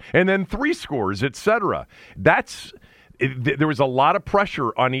 scores and then 3 scores, etc. There was a lot of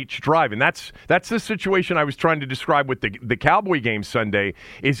pressure on each drive, and that's the situation I was trying to describe with the Cowboy game Sunday,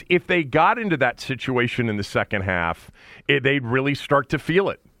 is if they got into that situation in the second half, they'd really start to feel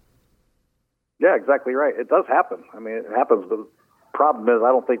it. Yeah, exactly right. It does happen. I mean, it happens. The problem is I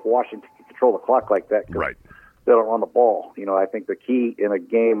don't think Washington can control the clock like that. Right. They don't run the ball. I think the key in a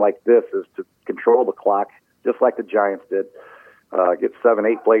game like this is to control the clock, just like the Giants did. Get 7,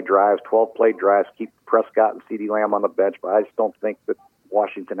 8-play drives, 12-play drives, keep Prescott and CeeDee Lamb on the bench, but I just don't think that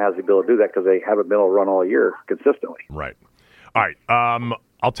Washington has the ability to do that because they haven't been able to run all year consistently. Right. All right.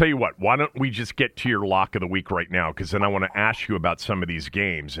 I'll tell you what. Why don't we just get to your lock of the week right now? Because then I want to ask you about some of these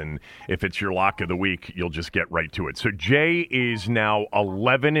games, and if it's your lock of the week, you'll just get right to it. So Jay is now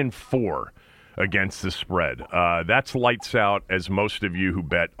 11-4 against the spread. That's lights out, as most of you who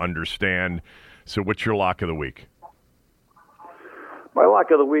bet understand. So what's your lock of the week? My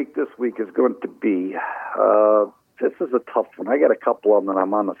lock of the week this week is going to be, this is a tough one. I got a couple of them that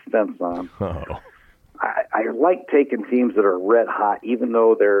I'm on the fence on. Oh. I like taking teams that are red hot, even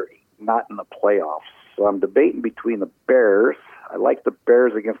though they're not in the playoffs. So I'm debating between the Bears. I like the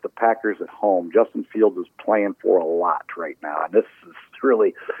Bears against the Packers at home. Justin Fields is playing for a lot right now, and this is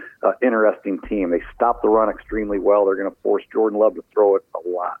really an interesting team. They stop the run extremely well. They're going to force Jordan Love to throw it a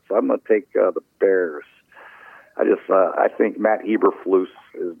lot. So I'm going to take the Bears. I think Matt Eberflus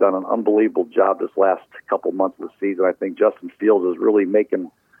has done an unbelievable job this last couple months of the season. I think Justin Fields is really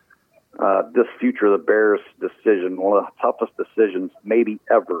making this future of the Bears decision one of the toughest decisions maybe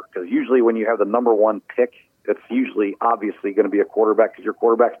ever. Because usually when you have the number 1 pick, it's usually obviously going to be a quarterback because your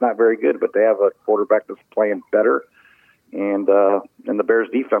quarterback's not very good, but they have a quarterback that's playing better. And the Bears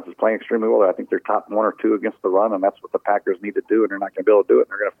defense is playing extremely well. I think they're top 1 or 2 against the run, and that's what the Packers need to do, and they're not going to be able to do it. And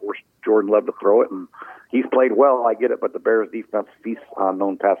they're going to force Jordan Love to throw it, and he's played well, I get it, but the Bears defense feasts on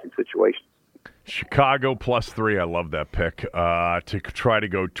known passing situations. Chicago +3, I love that pick, to try to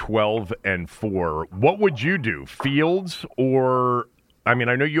go 12-4. What would you do, Fields or – I mean,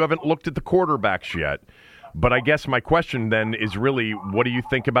 I know you haven't looked at the quarterbacks yet, but I guess my question then is really, what do you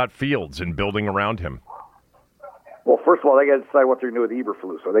think about Fields and building around him? Well, first of all, they got to decide what they're going to do with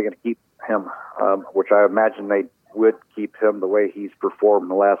Eberflus. Are they going to keep him, which I imagine they would keep him the way he's performed in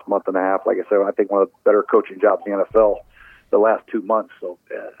the last month and a half. Like I said, I think one of the better coaching jobs in the NFL the last 2 months. So,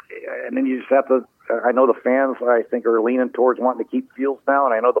 and then you just have to – I know the fans, I think, are leaning towards wanting to keep Fields now,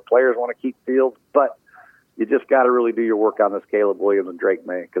 and I know the players want to keep Fields, but you just got to really do your work on this Caleb Williams and Drake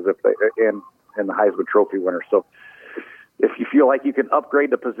May because if they and the Heisman Trophy winner. So, if you feel like you can upgrade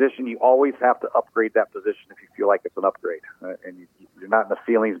the position, you always have to upgrade that position if you feel like it's an upgrade. And you're not in the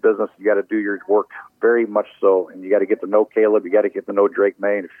feelings business. You got to do your work very much so. And you got to get to know Caleb. You got to get to know Drake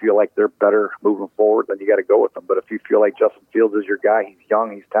May. And if you feel like they're better moving forward, then you got to go with them. But if you feel like Justin Fields is your guy, he's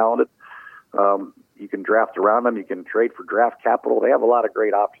young, he's talented, you can draft around him. You can trade for draft capital. They have a lot of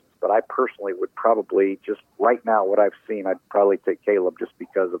great options. But I personally would probably just right now what I've seen, I'd probably take Caleb just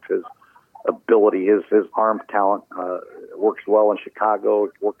because of his ability, his arm talent. It works well in Chicago.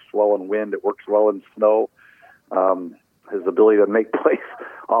 It works well in wind. It works well in snow. His ability to make plays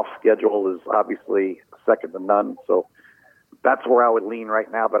off schedule is obviously second to none. So that's where I would lean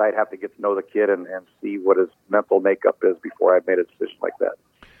right now, but I'd have to get to know the kid and see what his mental makeup is before I made a decision like that.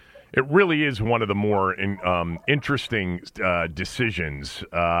 It really is one of the more interesting decisions,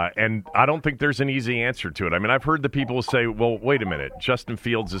 and I don't think there's an easy answer to it. I mean, I've heard the people say, well, wait a minute, Justin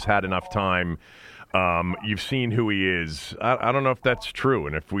Fields has had enough time. You've seen who he is. I don't know if that's true,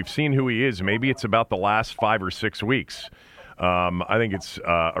 and if we've seen who he is, maybe it's about the last 5 or 6 weeks. I think it's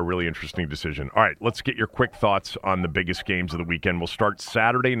a really interesting decision. All right, let's get your quick thoughts on the biggest games of the weekend. We'll start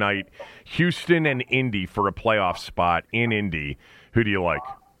Saturday night, Houston and Indy for a playoff spot in Indy. Who do you like?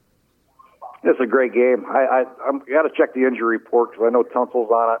 It's a great game. I'm got to check the injury report because I know Tunsil's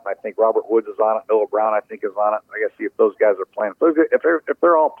on it, and I think Robert Woods is on it. Noah Brown, I think, is on it. I got to see if those guys are playing. So if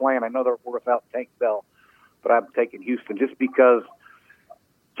they're all playing, I know they're without Tank Dell, but I'm taking Houston just because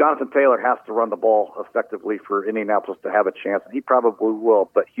Jonathan Taylor has to run the ball effectively for Indianapolis to have a chance, and he probably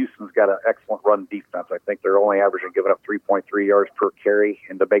will. But Houston's got an excellent run defense. I think they're only averaging giving up 3.3 yards per carry,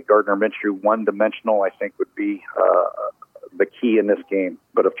 and to make Gardner Minshew one-dimensional, I think would be the key in this game.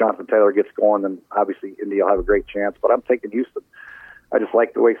 But if Jonathan Taylor gets going, then obviously Indy will have a great chance. But I'm taking Houston. I just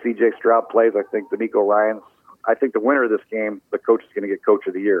like the way C.J. Stroud plays. I think D'Amico Ryans. I think the winner of this game, the coach is going to get Coach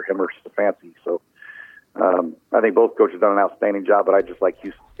of the Year, him or Stefanski. So I think both coaches done an outstanding job, but I just like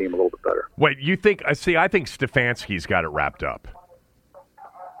Houston's team a little bit better. Wait, you think? I think Stefanski's got it wrapped up.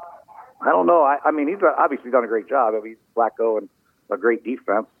 I don't know. I mean, he's obviously done a great job. I mean, Flacco and a great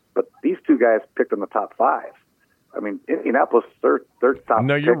defense, but these two guys picked in the top 5. I mean, Indianapolis, their top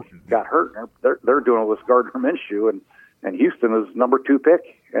pick got hurt. They're doing it with Gardner Minshew, and Houston is number 2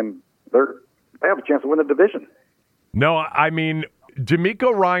 pick, and they have a chance to win the division. No, I mean,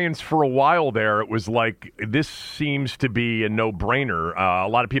 D'Amico Ryans, for a while there, it was like this seems to be a no-brainer. A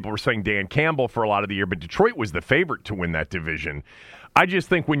lot of people were saying Dan Campbell for a lot of the year, but Detroit was the favorite to win that division. I just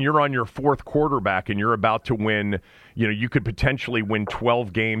think when you're on your 4th quarterback and you're about to win, you could potentially win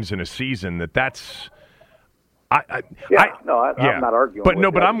 12 games in a season, that's... I'm not arguing.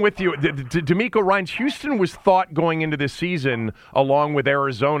 But I'm with you. D'Amico Ryans, Houston was thought going into this season, along with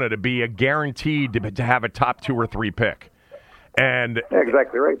Arizona, to be a guaranteed to have a top 2 or 3 pick. And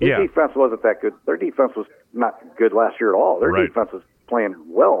exactly right. Their defense wasn't that good. Their defense was not good last year at all. Their defense is playing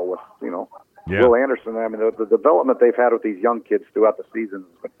well with Will Anderson. I mean, the development they've had with these young kids throughout the season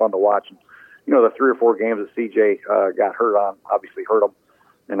has been fun to watch. And, the 3 or 4 games that CJ got hurt on obviously hurt him.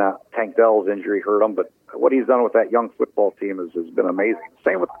 And Tank Dell's injury hurt him, but what he's done with that young football team has been amazing.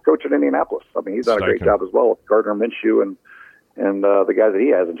 Same with the coach at Indianapolis. I mean, he's done a great job as well with Gardner Minshew and the guys that he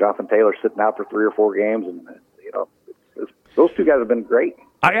has. And Jonathan Taylor sitting out for 3 or 4 games, and those two guys have been great.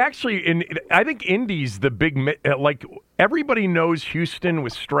 I think Indy's the big everybody knows Houston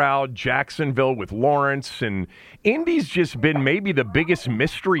with Stroud, Jacksonville with Lawrence, and Indy's just been maybe the biggest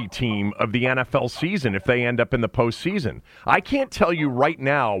mystery team of the NFL season if they end up in the postseason. I can't tell you right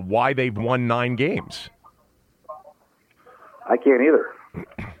now why they've won 9 games. I can't either.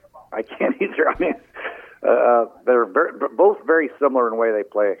 I mean, they're both very similar in the way they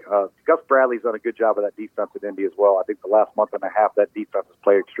play. Gus Bradley's done a good job of that defense at Indy as well. I think the last month and a half, that defense has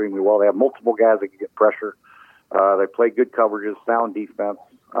played extremely well. They have multiple guys that can get pressure. They play good coverages, sound defense.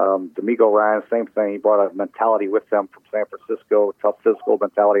 D'Amico Ryan, same thing. He brought a mentality with them from San Francisco, tough physical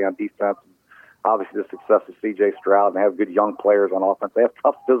mentality on defense. Obviously, the success of C.J. Stroud, and they have good young players on offense. They have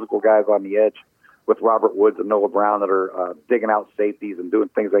tough physical guys on the edge with Robert Woods and Noah Brown that are digging out safeties and doing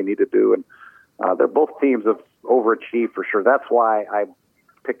things they need to do. And they're both teams have overachieved for sure. That's why I'm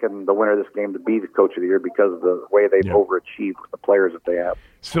picking the winner of this game to be the coach of the year, because of the way they've overachieved with the players that they have.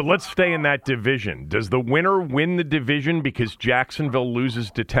 So let's stay in that division. Does the winner win the division because Jacksonville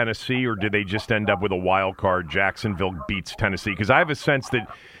loses to Tennessee, or do they just end up with a wild card? Jacksonville beats Tennessee? Because I have a sense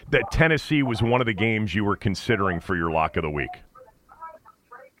that Tennessee was one of the games you were considering for your lock of the week.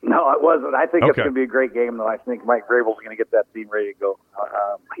 No, it wasn't. I think it's going to be a great game, though. I think Mike Vrabel's going to get that team ready to go.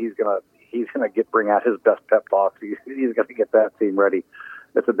 He's going to bring out his best pep talks. He's going to get that team ready.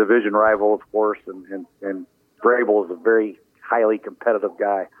 It's a division rival, of course, and Vrabel is a very highly competitive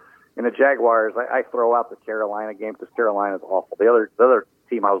guy. In the Jaguars, I throw out the Carolina game because Carolina is awful. The other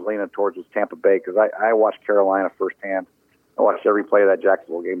team I was leaning towards was Tampa Bay, because I watched Carolina firsthand. I watched every play of that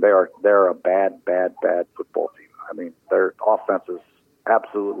Jacksonville game. They're a bad football team. I mean, their offense is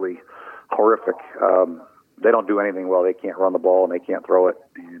absolutely horrific. They don't do anything well. They can't run the ball and they can't throw it.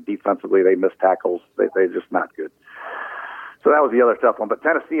 And defensively, they miss tackles. They're just not good. So that was the other tough one. But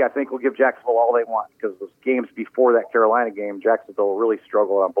Tennessee, I think, will give Jacksonville all they want, because those games before that Carolina game, Jacksonville really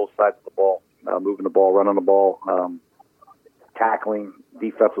struggled on both sides of the ball, moving the ball, running the ball, tackling.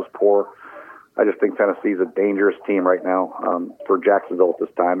 Defense was poor. I just think Tennessee's a dangerous team right now for Jacksonville at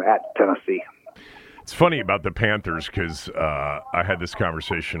this time at Tennessee. It's funny about the Panthers because I had this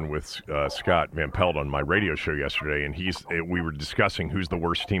conversation with Scott Van Pelt on my radio show yesterday, and we were discussing who's the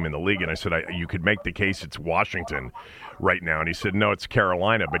worst team in the league, and I said you could make the case it's Washington right now, and he said no, it's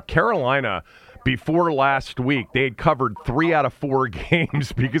Carolina. But Carolina, before last week, they had covered 3 out of 4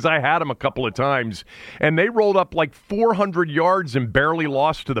 games because I had them a couple of times, and they rolled up like 400 yards and barely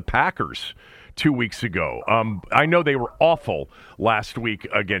lost to the Packers 2 weeks ago. I know they were awful last week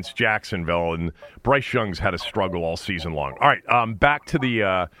against Jacksonville, and Bryce Young's had a struggle all season long. All right, back to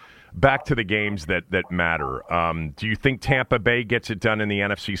the games that matter. Do you think Tampa Bay gets it done in the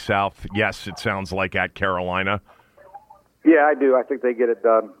NFC South? Yes, it sounds like at Carolina. Yeah, I do. I think they get it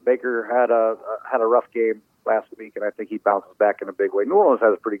done. Baker had a rough game last week, and I think he bounces back in a big way. New Orleans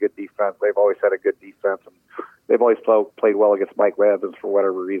has a pretty good defense. They've always had a good defense, and they've always played well against Mike Evans for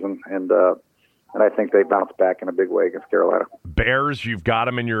whatever reason, and I think they bounce back in a big way against Carolina. Bears, you've got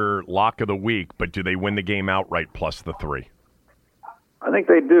them in your lock of the week, but do they win the game outright plus the 3? I think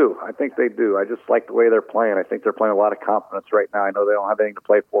they do. I just like the way they're playing. I think they're playing a lot of confidence right now. I know they don't have anything to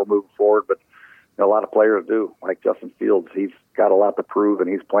play for moving forward, but a lot of players do. Like Justin Fields, he's got a lot to prove, and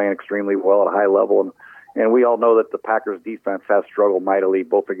he's playing extremely well at a high level. And we all know that the Packers' defense has struggled mightily,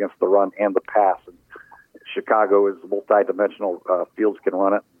 both against the run and the pass. And Chicago is multidimensional. Fields can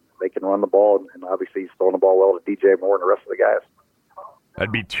run it. They can run the ball, and obviously he's throwing the ball well to DJ Moore and the rest of the guys.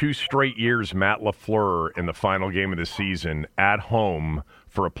 That'd be 2 straight years Matt LaFleur in the final game of the season at home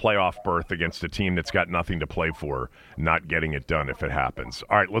for a playoff berth against a team that's got nothing to play for, not getting it done if it happens.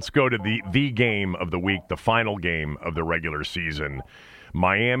 All right, let's go to the game of the week, the final game of the regular season,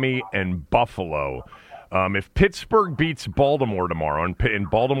 Miami and Buffalo. If Pittsburgh beats Baltimore tomorrow, and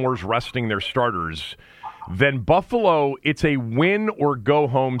Baltimore's resting their starters, then Buffalo, it's a win or go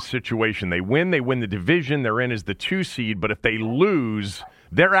home situation. They win the division. They're in as the 2 seed, but if they lose,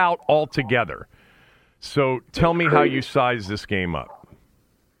 they're out altogether. So tell me how you size this game up.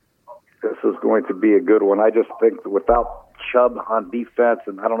 This is going to be a good one. I just think that without Chubb on defense,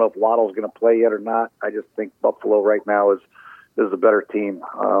 and I don't know if Waddle's going to play yet or not, I just think Buffalo right now is a better team.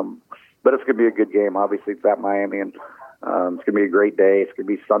 But it's going to be a good game. Obviously, it's at Miami, and it's going to be a great day. It's going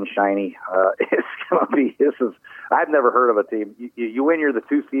to be sunshiny. It's going to be. I've never heard of a team. You win, you're the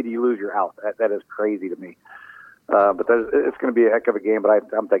 2 seed. You lose, you're out. That is crazy to me. But it's going to be a heck of a game. But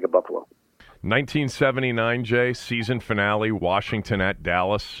I'm taking Buffalo. 1979, Jay, season finale. Washington at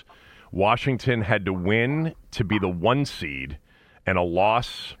Dallas. Washington had to win to be the 1 seed, and a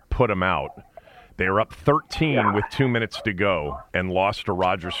loss put them out. They were up 13 with 2 minutes to go and lost to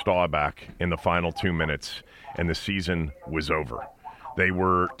Roger Staubach in the final 2 minutes, and the season was over. They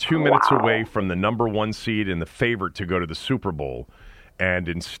were 2 minutes away from the number 1 seed and the favorite to go to the Super Bowl, and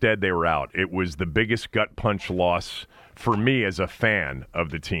instead they were out. It was the biggest gut punch loss for me as a fan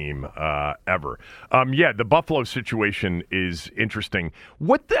of the team ever. The Buffalo situation is interesting.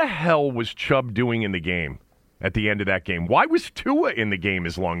 What the hell was Chubb doing in the game at the end of that game? Why was Tua in the game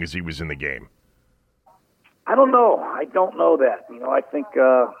as long as he was in the game? I don't know. I don't know that. I think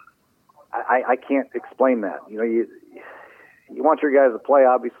I can't explain that. You want your guys to play,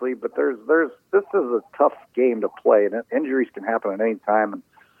 obviously, but this is a tough game to play, and injuries can happen at any time. And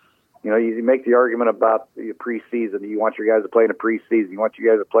you make the argument about the preseason. You want your guys to play in the preseason. You want you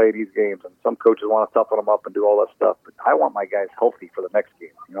guys to play these games, and some coaches want to toughen them up and do all that stuff. But I want my guys healthy for the next game.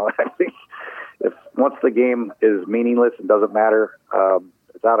 I think if once the game is meaningless and doesn't matter,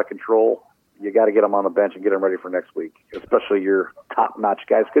 it's out of control. You got to get them on the bench and get them ready for next week, especially your top-notch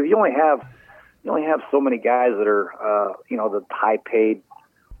guys, because you only have so many guys that are the high-paid,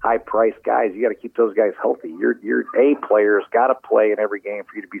 high-priced guys. You got to keep those guys healthy. Your A players got to play in every game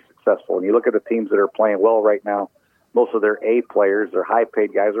for you to be successful. And you look at the teams that are playing well right now. Most of their A players, their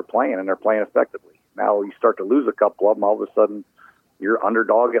high-paid guys, are playing, and they're playing effectively. Now you start to lose a couple of them, all of a sudden you're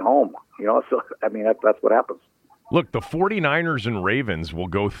underdog at home. So that's what happens. Look, the 49ers and Ravens will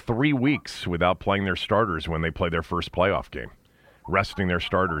go 3 weeks without playing their starters when they play their first playoff game, resting their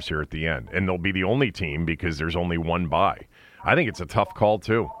starters here at the end. And they'll be the only team because there's only 1 bye. I think it's a tough call,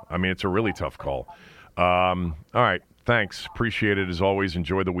 too. It's a really tough call. All right, thanks. Appreciate it as always.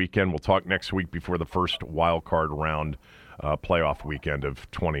 Enjoy the weekend. We'll talk next week before the first wild card round playoff weekend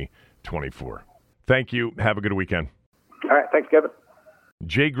of 2024. Thank you. Have a good weekend. All right, thanks, Kevin.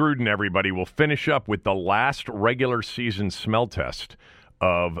 Jay Gruden, everybody, will finish up with the last regular season smell test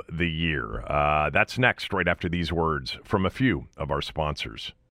of the year. That's next, right after these words from a few of our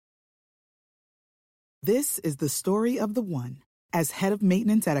sponsors. This is the story of the one. As head of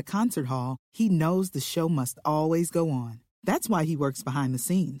maintenance at a concert hall, he knows the show must always go on. That's why he works behind the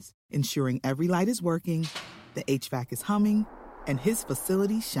scenes, ensuring every light is working, the HVAC is humming, and his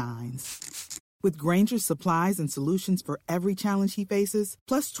facility shines. With Grainger's supplies and solutions for every challenge he faces,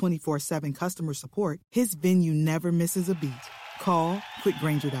 plus 24/7 customer support, his venue never misses a beat. Call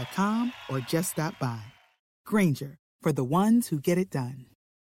quickgrainger.com or just stop by. Grainger, for the ones who get it done.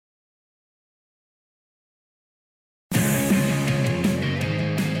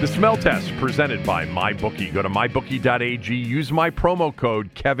 The Smell Test presented by MyBookie. Go to mybookie.ag. Use my promo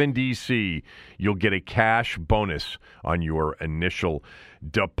code KevinDC. You'll get a cash bonus on your initial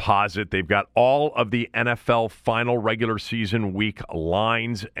deposit. They've got all of the NFL final regular season week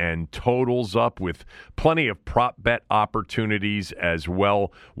lines and totals up with plenty of prop bet opportunities as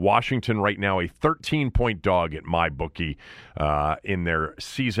well. Washington right now a 13-point dog at MyBookie in their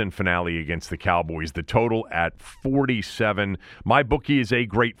season finale against the Cowboys. The total at 47. MyBookie is a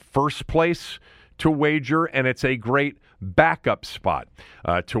great first place to wager, and it's a great backup spot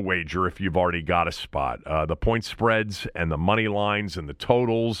to wager if you've already got a spot. The point spreads and the money lines and the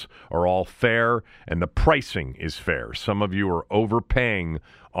totals are all fair, and the pricing is fair. Some of you are overpaying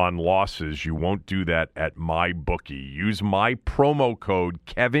on losses. You won't do that at MyBookie. Use my promo code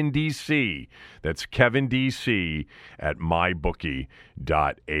KevinDC. That's KevinDC at mybookie.ag.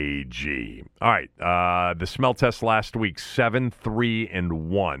 All right, the smell test last week,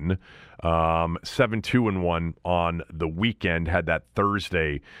 7-3-1. 7-2-1 on the weekend. Had that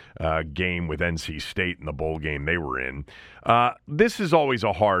Thursday game with NC State in the bowl game they were in. This is always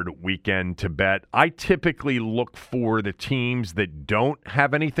a hard weekend to bet. I typically look for the teams that don't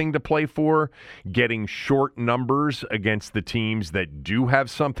have anything to play for, getting short numbers against the teams that do have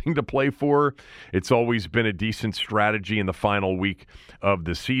something to play for. It's always been a decent strategy in the final week of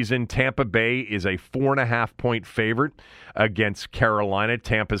the season. Tampa Bay is a 4.5-point favorite against Carolina.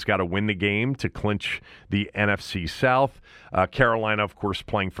 Tampa's got to win the game to clinch the NFC South. Carolina, of course,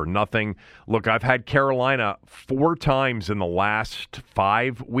 playing for nothing. Look, I've had Carolina 4 times in the last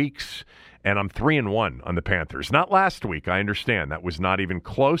 5 weeks, and I'm 3-1 on the Panthers. Not last week, I understand. That was not even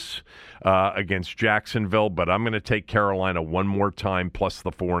close against Jacksonville, but I'm going to take Carolina one more time plus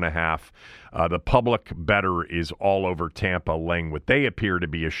the 4.5. The public bettor is all over Tampa, laying what they appear to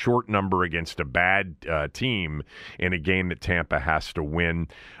be a short number against a bad team in a game that Tampa has to win.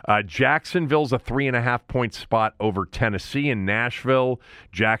 Jacksonville's a 3.5-point spot over Tennessee and Nashville.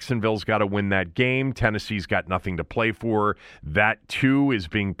 Jacksonville's got to win that game. Tennessee's got nothing to play for. That, too, is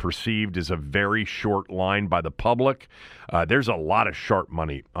being perceived as a very short line by the public. There's a lot of sharp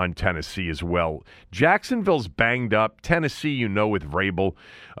money on Tennessee as well. Jacksonville's banged up. Tennessee, with Vrabel,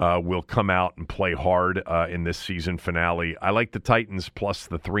 will come out and play hard in this season finale. I like the Titans plus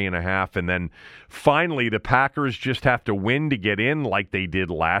the 3.5. And then finally, the Packers just have to win to get in like they did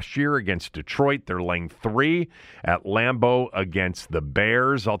last year against Detroit. They're laying 3 at Lambeau against the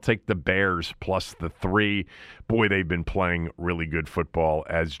Bears. I'll take the Bears plus the 3. Boy, they've been playing really good football,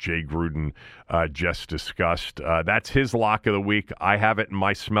 as Jay Gruden just discussed. That's his lock of the week. I have it in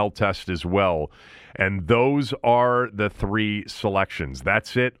my smell test as well. And those are the 3 selections.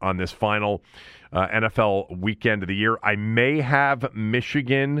 That's it on this final NFL weekend of the year. I may have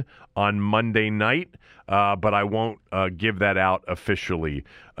Michigan on Monday night, but I won't give that out officially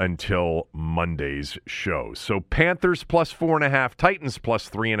until Monday's show. So Panthers plus 4.5, Titans plus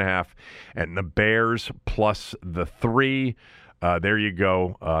 3.5, and the Bears plus the 3. There you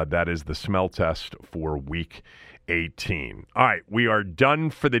go. That is the smell test for week 18. All right, we are done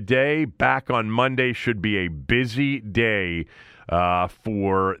for the day. Back on Monday. Should be a busy day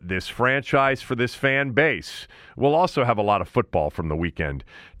for this franchise, for this fan base. We'll also have a lot of football from the weekend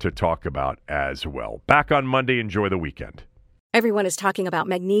to talk about as well. Back on Monday. Enjoy the weekend. Everyone is talking about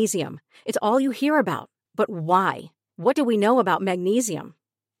magnesium. It's all you hear about. But why? What do we know about magnesium?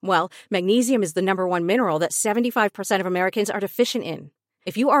 Well, magnesium is the number 1 mineral that 75% of Americans are deficient in.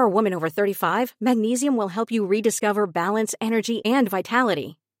 If you are a woman over 35, magnesium will help you rediscover balance, energy, and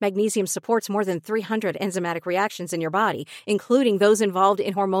vitality. Magnesium supports more than 300 enzymatic reactions in your body, including those involved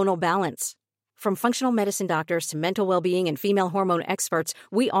in hormonal balance. From functional medicine doctors to mental well-being and female hormone experts,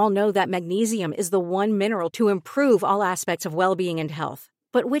 we all know that magnesium is the one mineral to improve all aspects of well-being and health.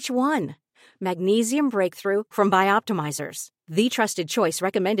 But which one? Magnesium Breakthrough from Bioptimizers, the trusted choice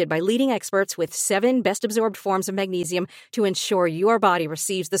recommended by leading experts with 7 best-absorbed forms of magnesium to ensure your body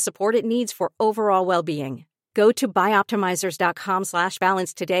receives the support it needs for overall well-being. Go to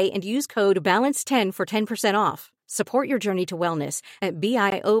bioptimizers.com/balance today and use code BALANCE10 for 10% off. Support your journey to wellness at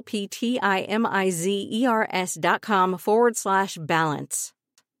bioptimizers.com/balance.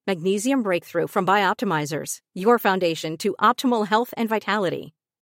 Magnesium Breakthrough from Bioptimizers, your foundation to optimal health and vitality.